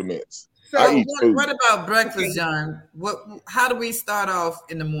supplements. So I eat food. What about breakfast, John? How do we start off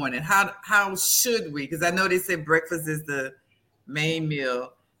in the morning? How should we? Because I know they say breakfast is the main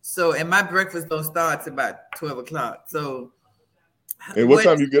meal. So, and my breakfast don't start till about 12 o'clock. So, and what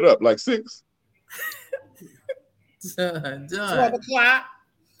time you get up? Like 6? John. 12 o'clock.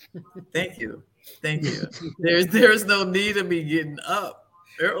 Thank you. There's no need of me getting up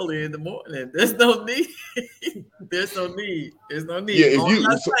early in the morning. There's no need. There's no need. There's no need. Yeah,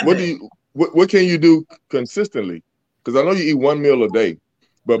 if you what can you do consistently? Because I know you eat one meal a day,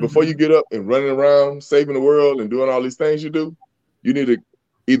 but before you get up and running around saving the world and doing all these things you do, you need to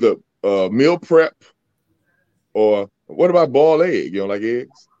either meal prep or what about boiled egg? You don't like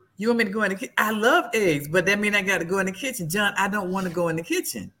eggs? You want me to go in the kitchen? I love eggs, but that means I got to go in the kitchen. John, I don't want to go in the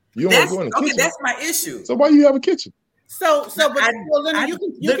kitchen. You don't want to go in the kitchen? Okay, that's my issue. So why do you have a kitchen?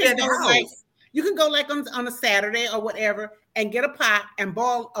 You can go like on a Saturday or whatever and get a pot and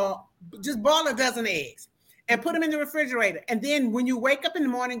just boil a dozen eggs and put them in the refrigerator. And then when you wake up in the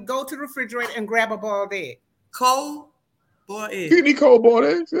morning, go to the refrigerator and grab a boiled egg. Cold boiled eggs. You can eat cold boiled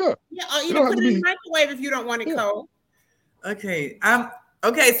eggs, yeah. Yeah, or you can put it in the microwave if you don't want it cold. Okay,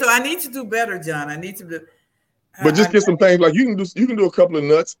 okay. So I need to do better, John. I need to do. But just get some things like you can do a couple of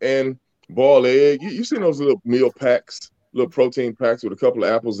nuts and boiled egg. You seen those little meal packs, little protein packs with a couple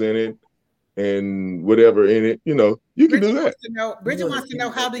of apples in it and whatever in it. You know, you can do that. Bridget wants to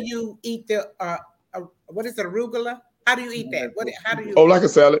know, how do you eat the what is it, arugula? How do you eat that? How do you? Oh, like a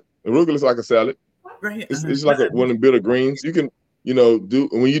salad. Arugula is like a salad. Right. It's like one of the bitter greens. You can, do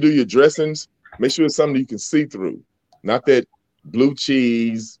when you do your dressings, make sure it's something you can see through, not that blue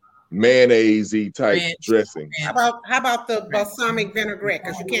cheese mayonnaise-y type dressing. How about the balsamic vinaigrette?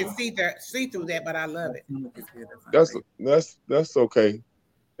 Because you can't see through that, but I love it. That's okay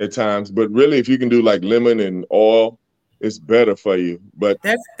at times, but really, if you can do like lemon and oil, it's better for you. But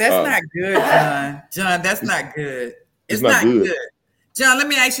that's not good, John. John, that's not good. It's not good. John, let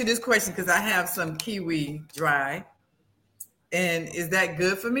me ask you this question because I have some kiwi dry, and is that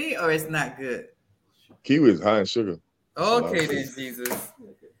good for me or it's not good? Kiwi is high in sugar. Okay, then, Jesus.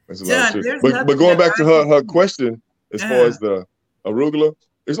 John, but going back to her question, as far as the arugula,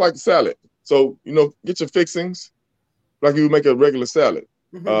 it's like the salad. So, get your fixings like you would make a regular salad.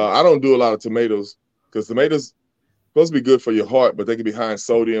 Mm-hmm. I don't do a lot of tomatoes because tomatoes supposed to be good for your heart, but they can be high in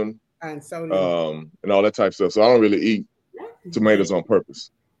sodium. And all that type of stuff. So I don't really eat tomatoes on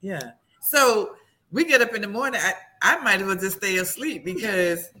purpose. Yeah. So we get up in the morning. I might as well just stay asleep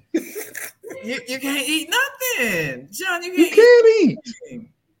because you can't eat nothing. John, you can't eat.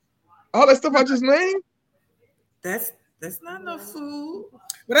 All that stuff I just named? That's not no food.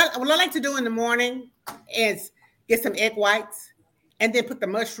 What I like to do in the morning is get some egg whites and then put the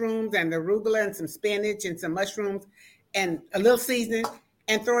mushrooms and the arugula and some spinach and some mushrooms and a little seasoning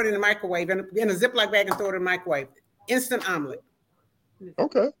and throw it in the microwave in a Ziploc bag and throw it in the microwave. Instant omelet.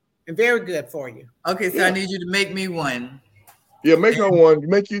 Okay. And very good for you. Okay, so I need you to make me one. Yeah, make her one.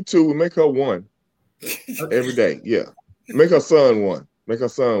 Make you two. Make her one every day. Yeah. Make her son one. Make her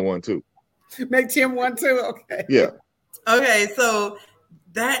son one too. Make Tim one too. Okay. Yeah. Okay, so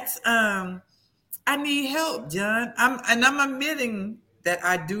that's I need help, John. I'm admitting that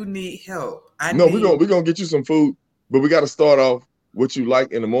I do need help. We're gonna get you some food, but we got to start off what you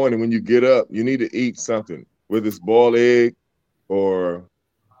like in the morning when you get up. You need to eat something, whether it's boiled egg or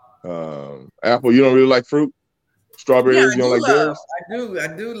apple. You don't really like fruit? Strawberries? Yeah, you don't like berries? I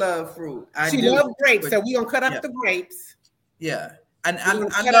do love fruit. She loves grapes, so we're gonna cut up the grapes. Yeah. And I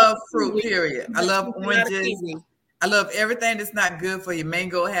love fruit, period. I love oranges. I love everything that's not good for you.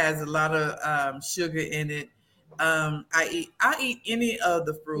 Mango has a lot of sugar in it. I eat any of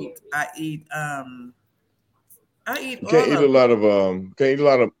the fruit. Can't eat a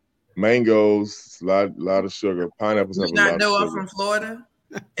lot of mangoes, a lot of sugar. Pineapples have a lot of sugar. You not know I'm from Florida?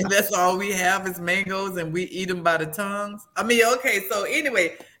 And that's all we have is mangoes and we eat them by the tongues. I mean, okay, so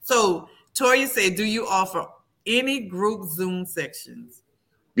anyway, Toya said, do you offer any group Zoom sections?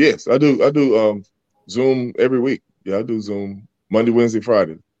 Yes, I do. I do Zoom every week. Yeah, I do Zoom Monday, Wednesday,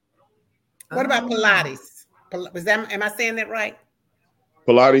 Friday. What about Pilates? Am I saying that right?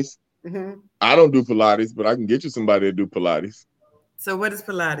 Pilates? Mm-hmm. I don't do Pilates, but I can get you somebody to do Pilates. So what is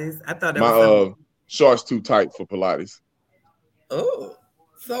Pilates? I thought that my shorts too tight for Pilates. Oh,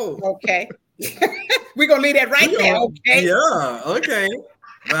 so okay. We're gonna leave that right there. Okay. Yeah. Okay.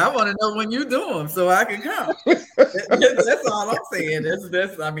 Well, I want to know when you do them so I can come. That's all I'm saying.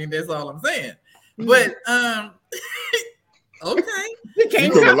 That's all I'm saying. But okay.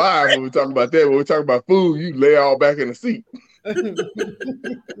 You come alive when we talk about that. When we talk about food, you lay all back in the seat.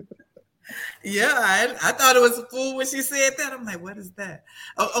 Yeah, I thought it was food when she said that. I'm like, what is that?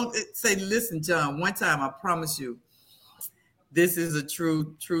 Say, listen, John. One time, I promise you, this is a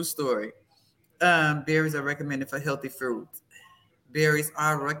true story. Berries are recommended for healthy fruit. Berries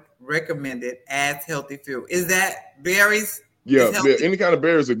are recommended as healthy fruit. Is that berries? Yeah, any kind of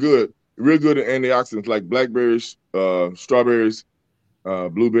berries are good. Real good in antioxidants like blackberries, strawberries,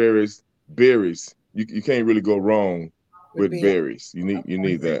 blueberries, berries. You can't really go wrong with berries. You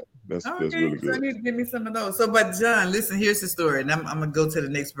need that. That's really good. So I need to give me some of those. So, but John, listen, here's the story, and I'm gonna go to the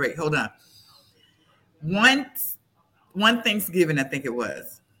next break. Hold on. One Thanksgiving, I think it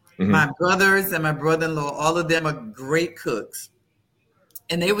was. Mm-hmm. My brothers and my brother-in-law, all of them are great cooks.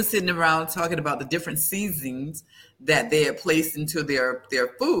 And they were sitting around talking about the different seasonings that they had placed into their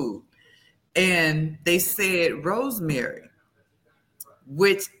food. And they said rosemary,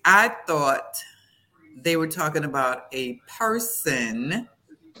 which I thought they were talking about a person.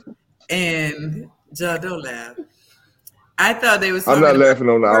 And John, don't laugh. I thought they was. I'm not laughing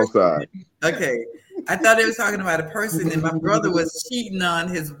on the outside. Okay. I thought they were talking about a person, and my brother was cheating on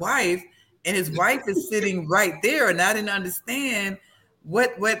his wife, and his wife is sitting right there, and I didn't understand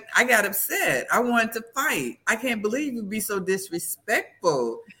what I got upset. I wanted to fight. I can't believe you'd be so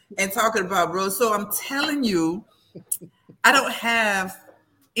disrespectful and talking about rose. So I'm telling you, I don't have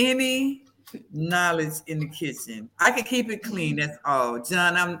any knowledge in the kitchen. I can keep it clean. That's all.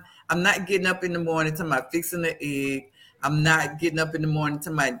 John, I'm not getting up in the morning to my fixing the egg. I'm not getting up in the morning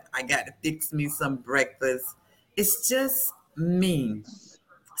to I got to fix me some breakfast. It's just me.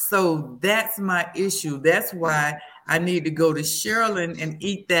 So that's my issue. That's why I need to go to Sherilyn and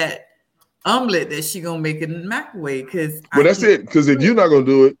eat that omelet that she gonna make in the microwave. Well, that's it. Because if you're not gonna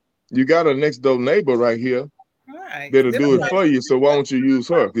do it, you got a next door neighbor right here that'll do it for you. So why don't you use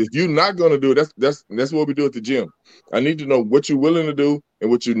her? If you're not gonna do it, that's what we do at the gym. I need to know what you're willing to do and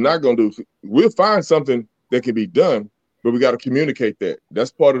what you're not gonna do. We'll find something that can be done. But we got to communicate that.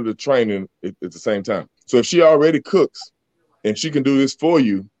 That's part of the training at the same time. So if she already cooks and she can do this for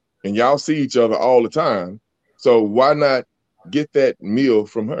you and y'all see each other all the time, so why not get that meal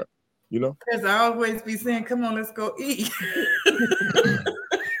from her? You know? Because I always be saying, come on, let's go eat.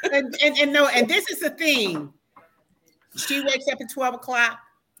 and this is the thing. She wakes up at 12 o'clock.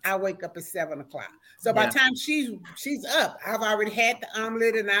 I wake up at 7 o'clock. So by the time she's up, I've already had the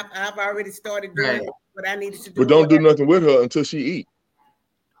omelet and I've already started doing what I needed to do. But don't do nothing with her until she eat.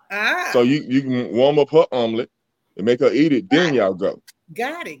 So you can warm up her omelet and make her eat it. Then y'all go.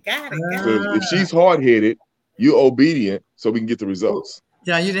 Got it. So if she's hard-headed, you're obedient, so we can get the results.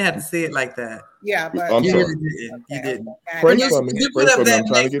 John, you didn't have to say it like that. Yeah, but I'm sorry. You didn't. Pray for me.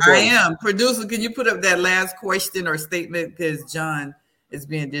 I am. Producer, can you put up that last question or statement? Because John is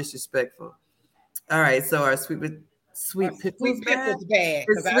being disrespectful. All right, so our sweet pickles bag.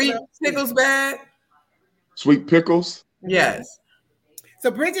 Is sweet pickles bag? Sweet pickles? Yes. So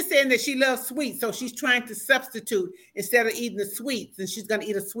Bridget's saying that she loves sweet, so she's trying to substitute instead of eating the sweets, and she's going to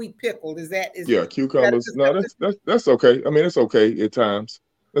eat a sweet pickle. Cucumbers? No, that's okay. I mean, it's okay at times.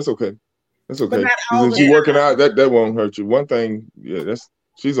 That's okay. That's okay. If she's working out, that won't hurt you. One thing,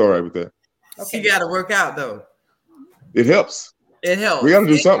 she's all right with that. Okay. She got to work out though. It helps. It helps. We got to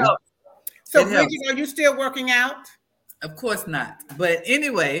do something. Helps. So, Bridget, are you still working out? Of course not. But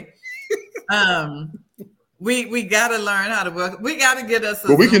anyway, we got to learn how to work. We got to get us.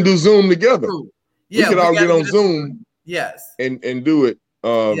 But we can do Zoom together. Yeah, we can all get on Zoom. Yes. And do it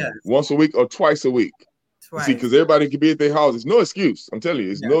once a week or twice a week. See, because everybody can be at their house. It's no excuse. I'm telling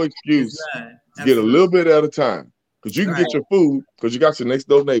you, it's no excuse to get a little bit at a time. Because you can get your food because you got your next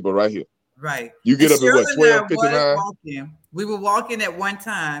door neighbor right here. Right. You get up at 12:59. We were walking at one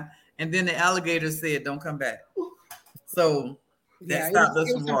time, and then the alligator said, "Don't come back." So that stopped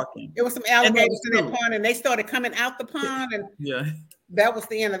us from walking. It was some alligators in that pond, and they started coming out the pond, and that was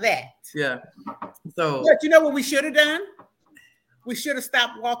the end of that. Yeah. So, but you know what we should have done? We should have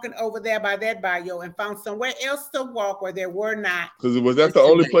stopped walking over there by that bayou and found somewhere else to walk where there were not. Because was that the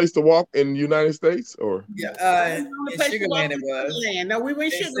only place to walk in the United States, or? Yeah, in Sugar Land it was. No, we were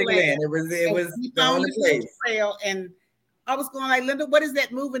in Sugar Land. It was the only place. Trail, and I was going like, Linda, what is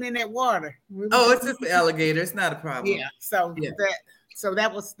that moving in that water? It's just the alligator. It's not a problem. Yeah. So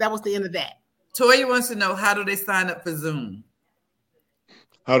that was the end of that. Toya wants to know, how do they sign up for Zoom?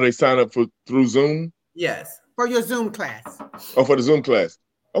 How do they sign up through Zoom? Yes. For your Zoom class. Oh, for the Zoom class.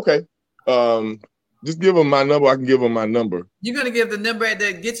 Okay. Just give them my number. I can give them my number. You're going to give the number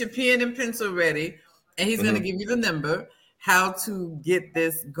get your pen and pencil ready, and he's going to give you the number, how to get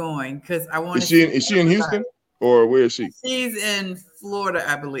this going. Because I want to. Is she in Houston, or where is she? She's in Florida,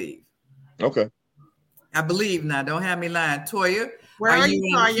 I believe. Okay. I believe now. Don't have me lying. Toya, where are you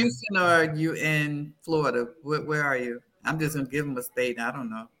in Houston or are you in Florida? Where are you? I'm just going to give them a state. I don't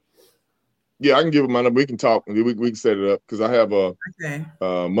know. Yeah, I can give them my number. We can talk. We can set it up because I have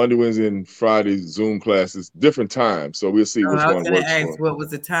Monday, Wednesday, and Friday Zoom classes, different times. So we'll see which one works. I was going to ask what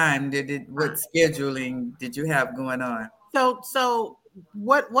was the time? What scheduling did you have going on? So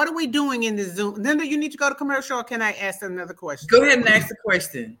what are we doing in the Zoom? Linda, you need to go to commercial, or can I ask another question? Go ahead and ask the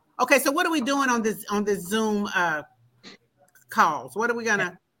question. Okay, so what are we doing on this Zoom calls? What are we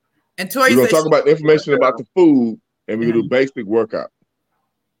gonna? And Toya we're gonna talk about information about the food, and we're gonna do basic workout.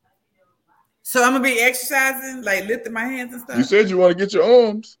 So I'm gonna be exercising, like lifting my hands and stuff. You said you want to get your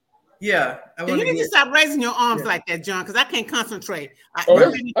arms. Yeah, You need to stop raising your arms like that, John, because I can't concentrate. I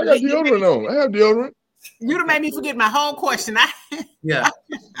got deodorant on. I have deodorant. You'd have made me forget my whole question. Yeah.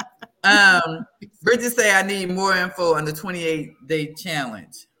 Bridget say I need more info on the 28-day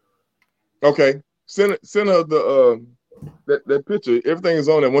challenge. Okay, send her the that picture. Everything is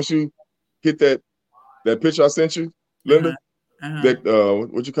on there. Once you hit that picture I sent you, Linda, that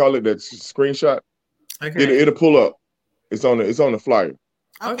what you call it, that screenshot. Okay, it'll pull up. It's on the flyer.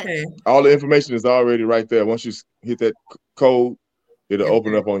 Okay. All the information is already right there. Once you hit that code, it'll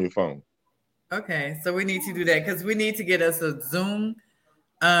open up on your phone. Okay, so we need to do that because we need to get us a Zoom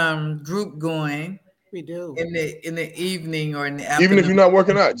group going. We do in the evening or in the afternoon. Even if you're not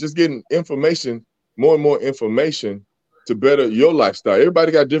working out, just getting information, more and more information to better your lifestyle.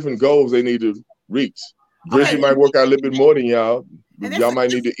 Everybody got different goals they need to reach. Bridget might work out a little bit more than y'all. Y'all might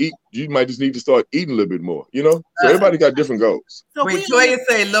need to eat. You might just need to start eating a little bit more, you know? So everybody got different goals. So wait, Toya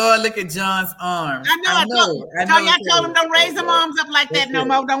say, Lord, look at John's arms. I know. Y'all told him don't raise them arms up like that no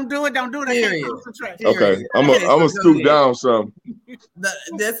more. Don't do it. Don't do it. Period. Okay. I'm gonna scoop down some.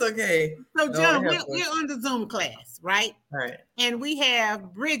 That's okay. So John, we're on the Zoom class, right? Right. And we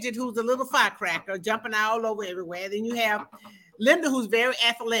have Bridget, who's a little firecracker, jumping all over everywhere. Then you have Linda, who's very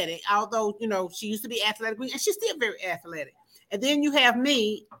athletic, although, you know, she used to be athletic, and she's still very athletic. And then you have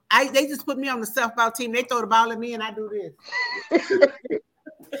me. They just put me on the softball team. They throw the ball at me, and I do this.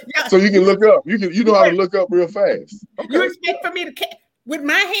 So you can look up. You know how to look up real fast. Okay. You expect for me to with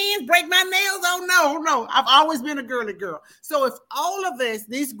my hands break my nails? Oh no! I've always been a girly girl. So if all of us,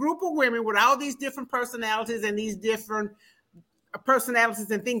 this group of women with all these different personalities and these different personalities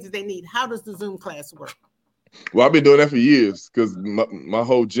and things that they need, how does the Zoom class work? Well, I've been doing that for years because my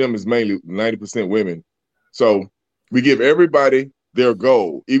whole gym is mainly 90% women. So we give everybody their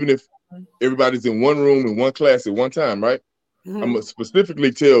goal, even if everybody's in one room in one class at one time, right? Mm-hmm. I'm gonna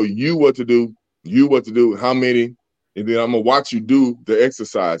specifically tell you what to do, how many, and then I'm gonna watch you do the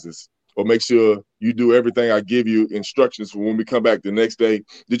exercises or make sure you do everything I give you instructions for when we come back the next day.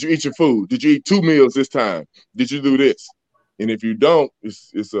 Did you eat your food? Did you eat 2 meals this time? Did you do this? And if you don't,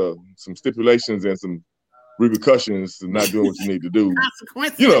 it's some stipulations and some repercussions to not doing what you need to do.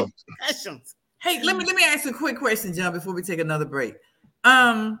 Consequences. You know. Hey, let me ask you a quick question, John, before we take another break.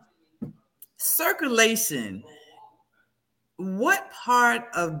 Circulation. What part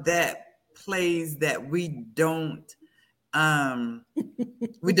of that plays that we don't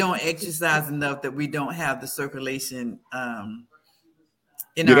exercise enough, that we don't have the circulation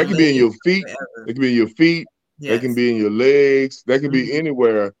in our that can be in your feet. Forever. It can be in your feet. Yes. That can be in your legs. That can be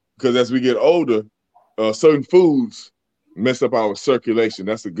anywhere, because as we get older, certain foods mess up our circulation.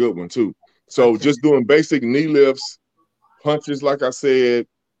 That's a good one too. So just doing basic knee lifts, punches, like I said,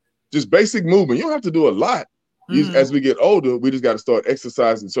 just basic movement. You don't have to do a lot. As we get older, we just got to start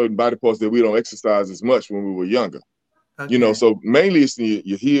exercising certain body parts that we don't exercise as much when we were younger. You know, so mainly it's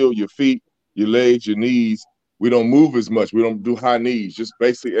your heel, your feet, your legs, your knees. We don't move as much. We don't do high knees, just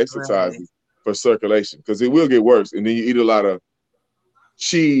basic exercises for circulation, because it will get worse. And then you eat a lot of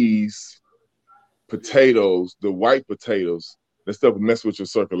cheese, potatoes, the white potatoes. That stuff will mess with your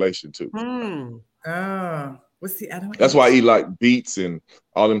circulation too. That's why I eat like beets and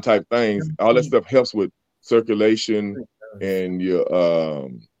all them type things. All that stuff helps with circulation and your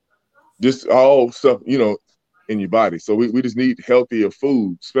just all stuff, you know, in your body. So we just need healthier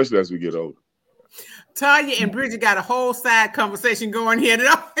food, especially as we get older. Tanya and Bridget got a whole side conversation going here. They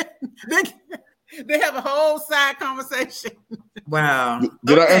have a whole side conversation. Wow.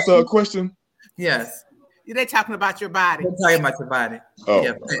 Did I answer a question? Yes. They're talking about your body. They're talking about your body. Oh.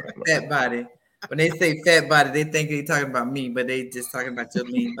 Yeah, fat body. When they say fat body, they think they're talking about me, but they just talking about your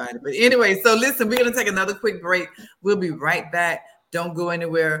lean body. But anyway, so listen, we're going to take another quick break. We'll be right back. Don't go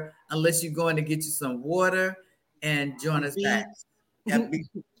anywhere unless you're going to get you some water and join us back.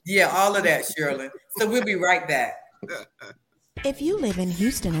 Yeah, all of that, Shirley. So we'll be right back. If you live in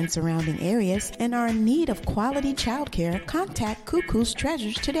Houston and surrounding areas and are in need of quality childcare, contact Cuckoo's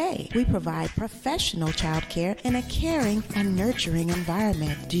Treasures today. We provide professional childcare in a caring and nurturing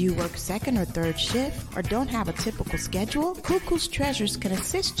environment. Do you work second or third shift or don't have a typical schedule? Cuckoo's Treasures can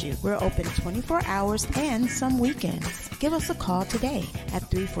assist you. We're open 24 hours and some weekends. Give us a call today at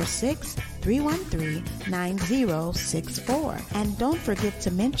 346-313-9064. And don't forget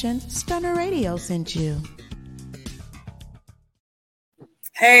to mention Stunner Radio sent you.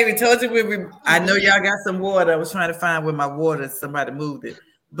 Hey, we told you I know y'all got some water. I was trying to find where my water, somebody moved it.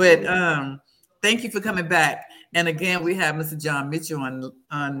 But thank you for coming back. And again, we have Mr. John Mitchell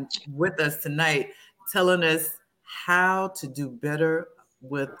on with us tonight, telling us how to do better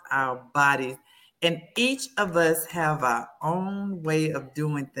with our bodies. And each of us have our own way of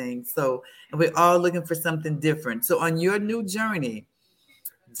doing things. So, and we're all looking for something different. So on your new journey,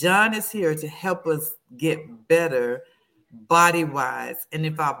 John is here to help us get better body-wise. And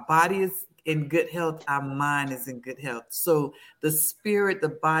if our body is in good health, our mind is in good health. So the spirit, the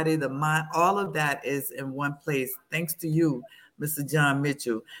body, the mind, all of that is in one place. Thanks to you, Mr. John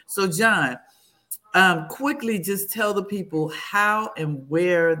Mitchell. So John, quickly just tell the people how and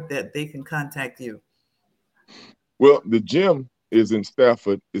where that they can contact you. Well, the gym is in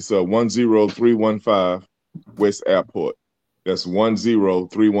Stafford. It's 10315 West Airport. That's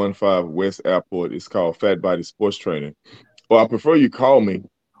 10315 West Airport. It's called Fat Body Sports Training. Or I prefer you call me.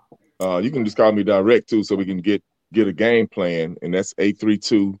 You can just call me direct too, so we can get a game plan, and that's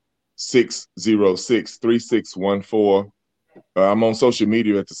 832-606-3614. I'm on social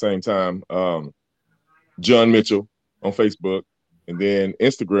media at the same time. John Mitchell on Facebook, and then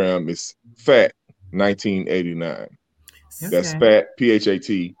Instagram is Fat 1989. Okay. That's Fat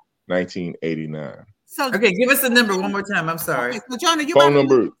PHAT 1989. So okay, give us the number one more time. I'm sorry. Okay, so John, phone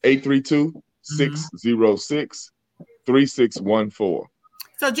number 832-606-3614.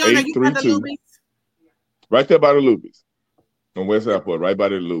 So John, are you by the Luby's? Right there by the Luby's. On West Airport, right by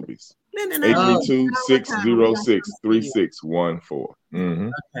the Luby's. 832-606-3614. Mm-hmm.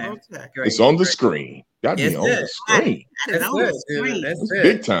 Okay. It's on the screen. Got me on the screen. That's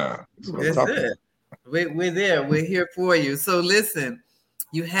big time. That's it. We're there. We're here for you. So listen,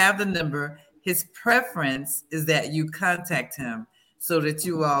 you have the number. His preference is that you contact him so that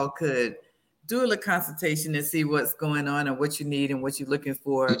you all could do a little consultation and see what's going on and what you need and what you're looking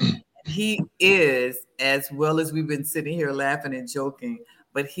for. He is, as well as we've been sitting here laughing and joking,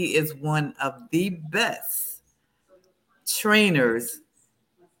 but he is one of the best trainers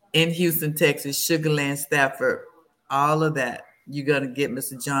in Houston, Texas, Sugar Land, Stafford, all of that. You're going to get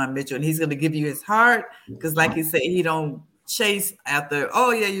Mr. John Mitchell, and he's going to give you his heart because, like he said, he don't chase after,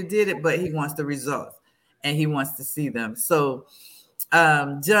 oh, yeah, you did it, but he wants the results, and he wants to see them. So,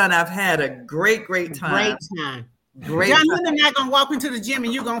 John, I've had a great time. John, you're not going to walk into the gym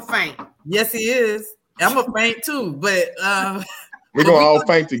and you're going to faint. Yes, he is. I'm going to faint too, but... we're going to all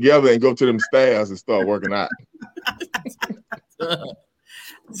faint together and go to them stairs and start working out. I'm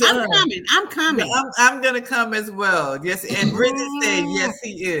coming. I'm going to come as well. Yes, and Bridget said, yes,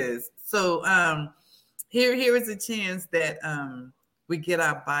 he is. So here is a chance that we get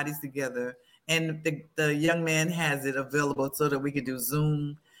our bodies together. And the young man has it available so that we can do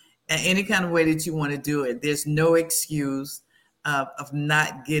Zoom and any kind of way that you want to do it. There's no excuse of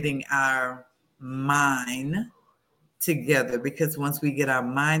not getting our mind together, because once we get our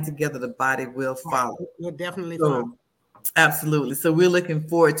mind together, the body will follow. We'll definitely follow. Absolutely. So we're looking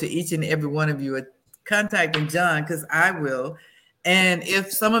forward to each and every one of you contacting John, because I will. And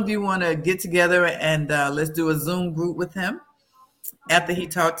if some of you want to get together and let's do a Zoom group with him after he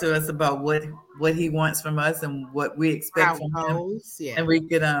talked to us about what he wants from us and what we expect from him, and we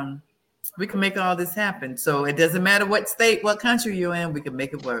can make all this happen. So it doesn't matter what state, what country you're in, we can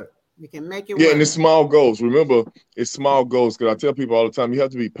make it work. We can make it work. Yeah, and it's small goals. Remember, it's small goals, because I tell people all the time, you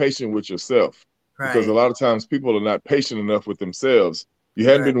have to be patient with yourself. Right. Because a lot of times people are not patient enough with themselves. You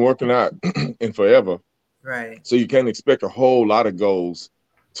hadn't been working out in forever. Right. So you can't expect a whole lot of goals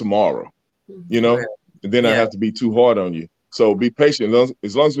tomorrow, you know, and then I have to be too hard on you. So be patient.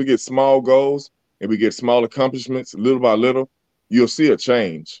 As long as we get small goals and we get small accomplishments little by little, you'll see a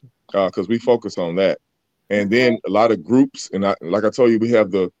change because we focus on that. And then a lot of groups, and like I told you, we have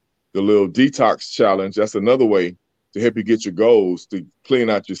the little detox challenge. That's another way to help you get your goals, to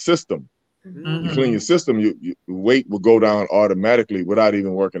clean out your system. Mm-hmm. You clean your system, your weight will go down automatically without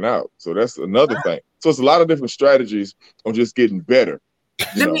even working out. So that's another thing. So it's a lot of different strategies on just getting better.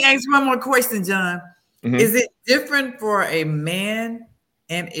 Let me ask one more question, John. Mm-hmm. Is it different for a man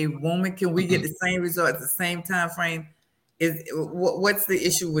and a woman? Can we get the same result at the same time frame? What's the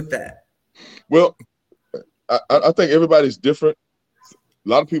issue with that? Well, I think everybody's different. A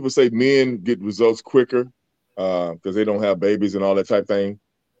lot of people say men get results quicker because they don't have babies and all that type of thing.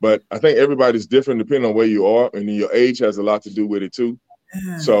 But I think everybody's different depending on where you are, and your age has a lot to do with it too.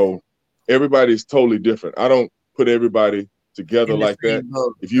 So everybody's totally different. I don't put everybody together like that.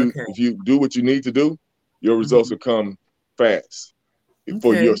 If you do what you need to do, your results will come fast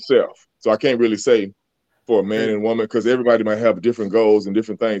for yourself. So I can't really say for a man and woman, because everybody might have different goals and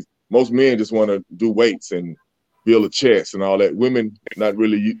different things. Most men just want to do weights and build a chest and all that. Women not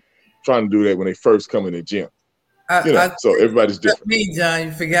really trying to do that when they first come in the gym. So everybody's different. Me, John,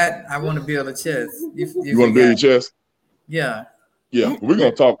 you forgot. I want to build a chest. You want to build your chest? Yeah. Yeah, we're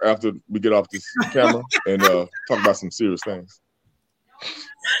gonna talk after we get off this camera and talk about some serious things.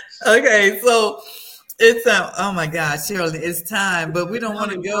 Okay, so it's oh my gosh, Shirley, it's time, but we don't want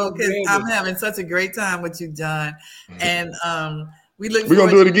to go because I'm having such a great time with you, John, and we're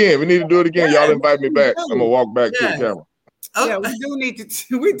gonna do it again. We need to do it again. Y'all invite me back. I'm gonna walk back to the camera. Oh. Yeah, we do need to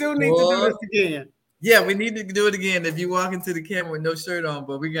do this again. Yeah, we need to do it again. If you walk into the camera with no shirt on,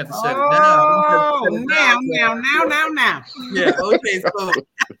 but we got to shut it down. Now. Yeah, okay, so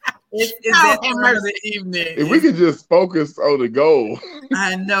it's that time of the evening. If we could just focus on the goal.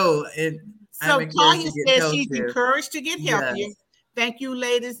 I know. So Tanya says she's encouraged to get healthier. Yes. Thank you,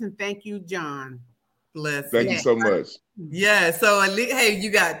 ladies, and thank you, John. Bless. Thank you so much. Yeah, so hey,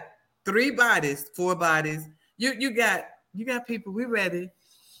 you got 4 bodies. You got people. We ready.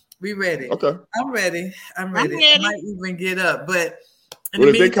 Okay. I'm ready. I might even get up, but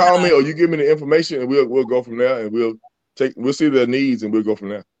if they call me or you give me the information, and we'll go from there, and we'll see their needs, and we'll go from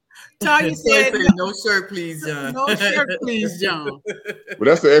there. Tanya said, "No shirt, please, John. No shirt, please, John." But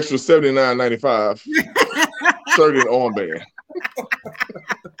that's the extra $79.95 shirt and armband.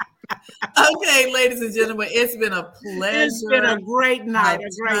 Okay, ladies and gentlemen, it's been a pleasure. It's been a great night.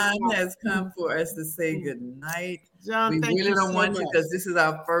 Time has come for us to say good night. John, we really don't want you because this is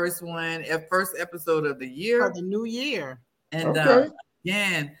our first episode of the year. For the new year. And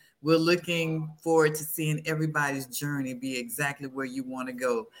again, we're looking forward to seeing everybody's journey be exactly where you want to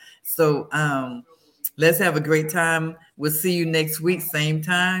go. So let's have a great time. We'll see you next week, same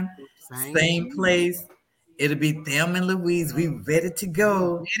time, same place. It'll be Thelma and Louise. We ready to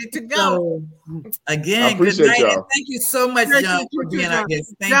go. So, again, good night. Y'all. And thank you so much, John, for being our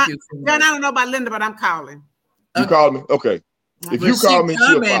guest. Thank you so much. John, I don't know about Linda, but I'm calling. You called me? Okay. If you call me,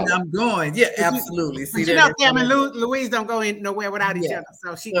 I'm going. Yeah, absolutely. See, Thelma and Louise don't go nowhere without each other.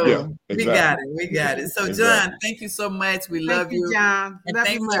 So exactly. We got it. So, John, thank you so much. We love you, John. And love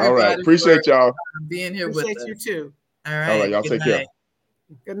thanks you, to all right. Appreciate y'all being here with us. Appreciate you too. All right. Y'all take care.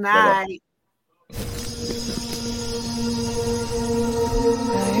 Good night.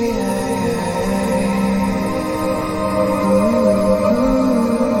 Bye-bye.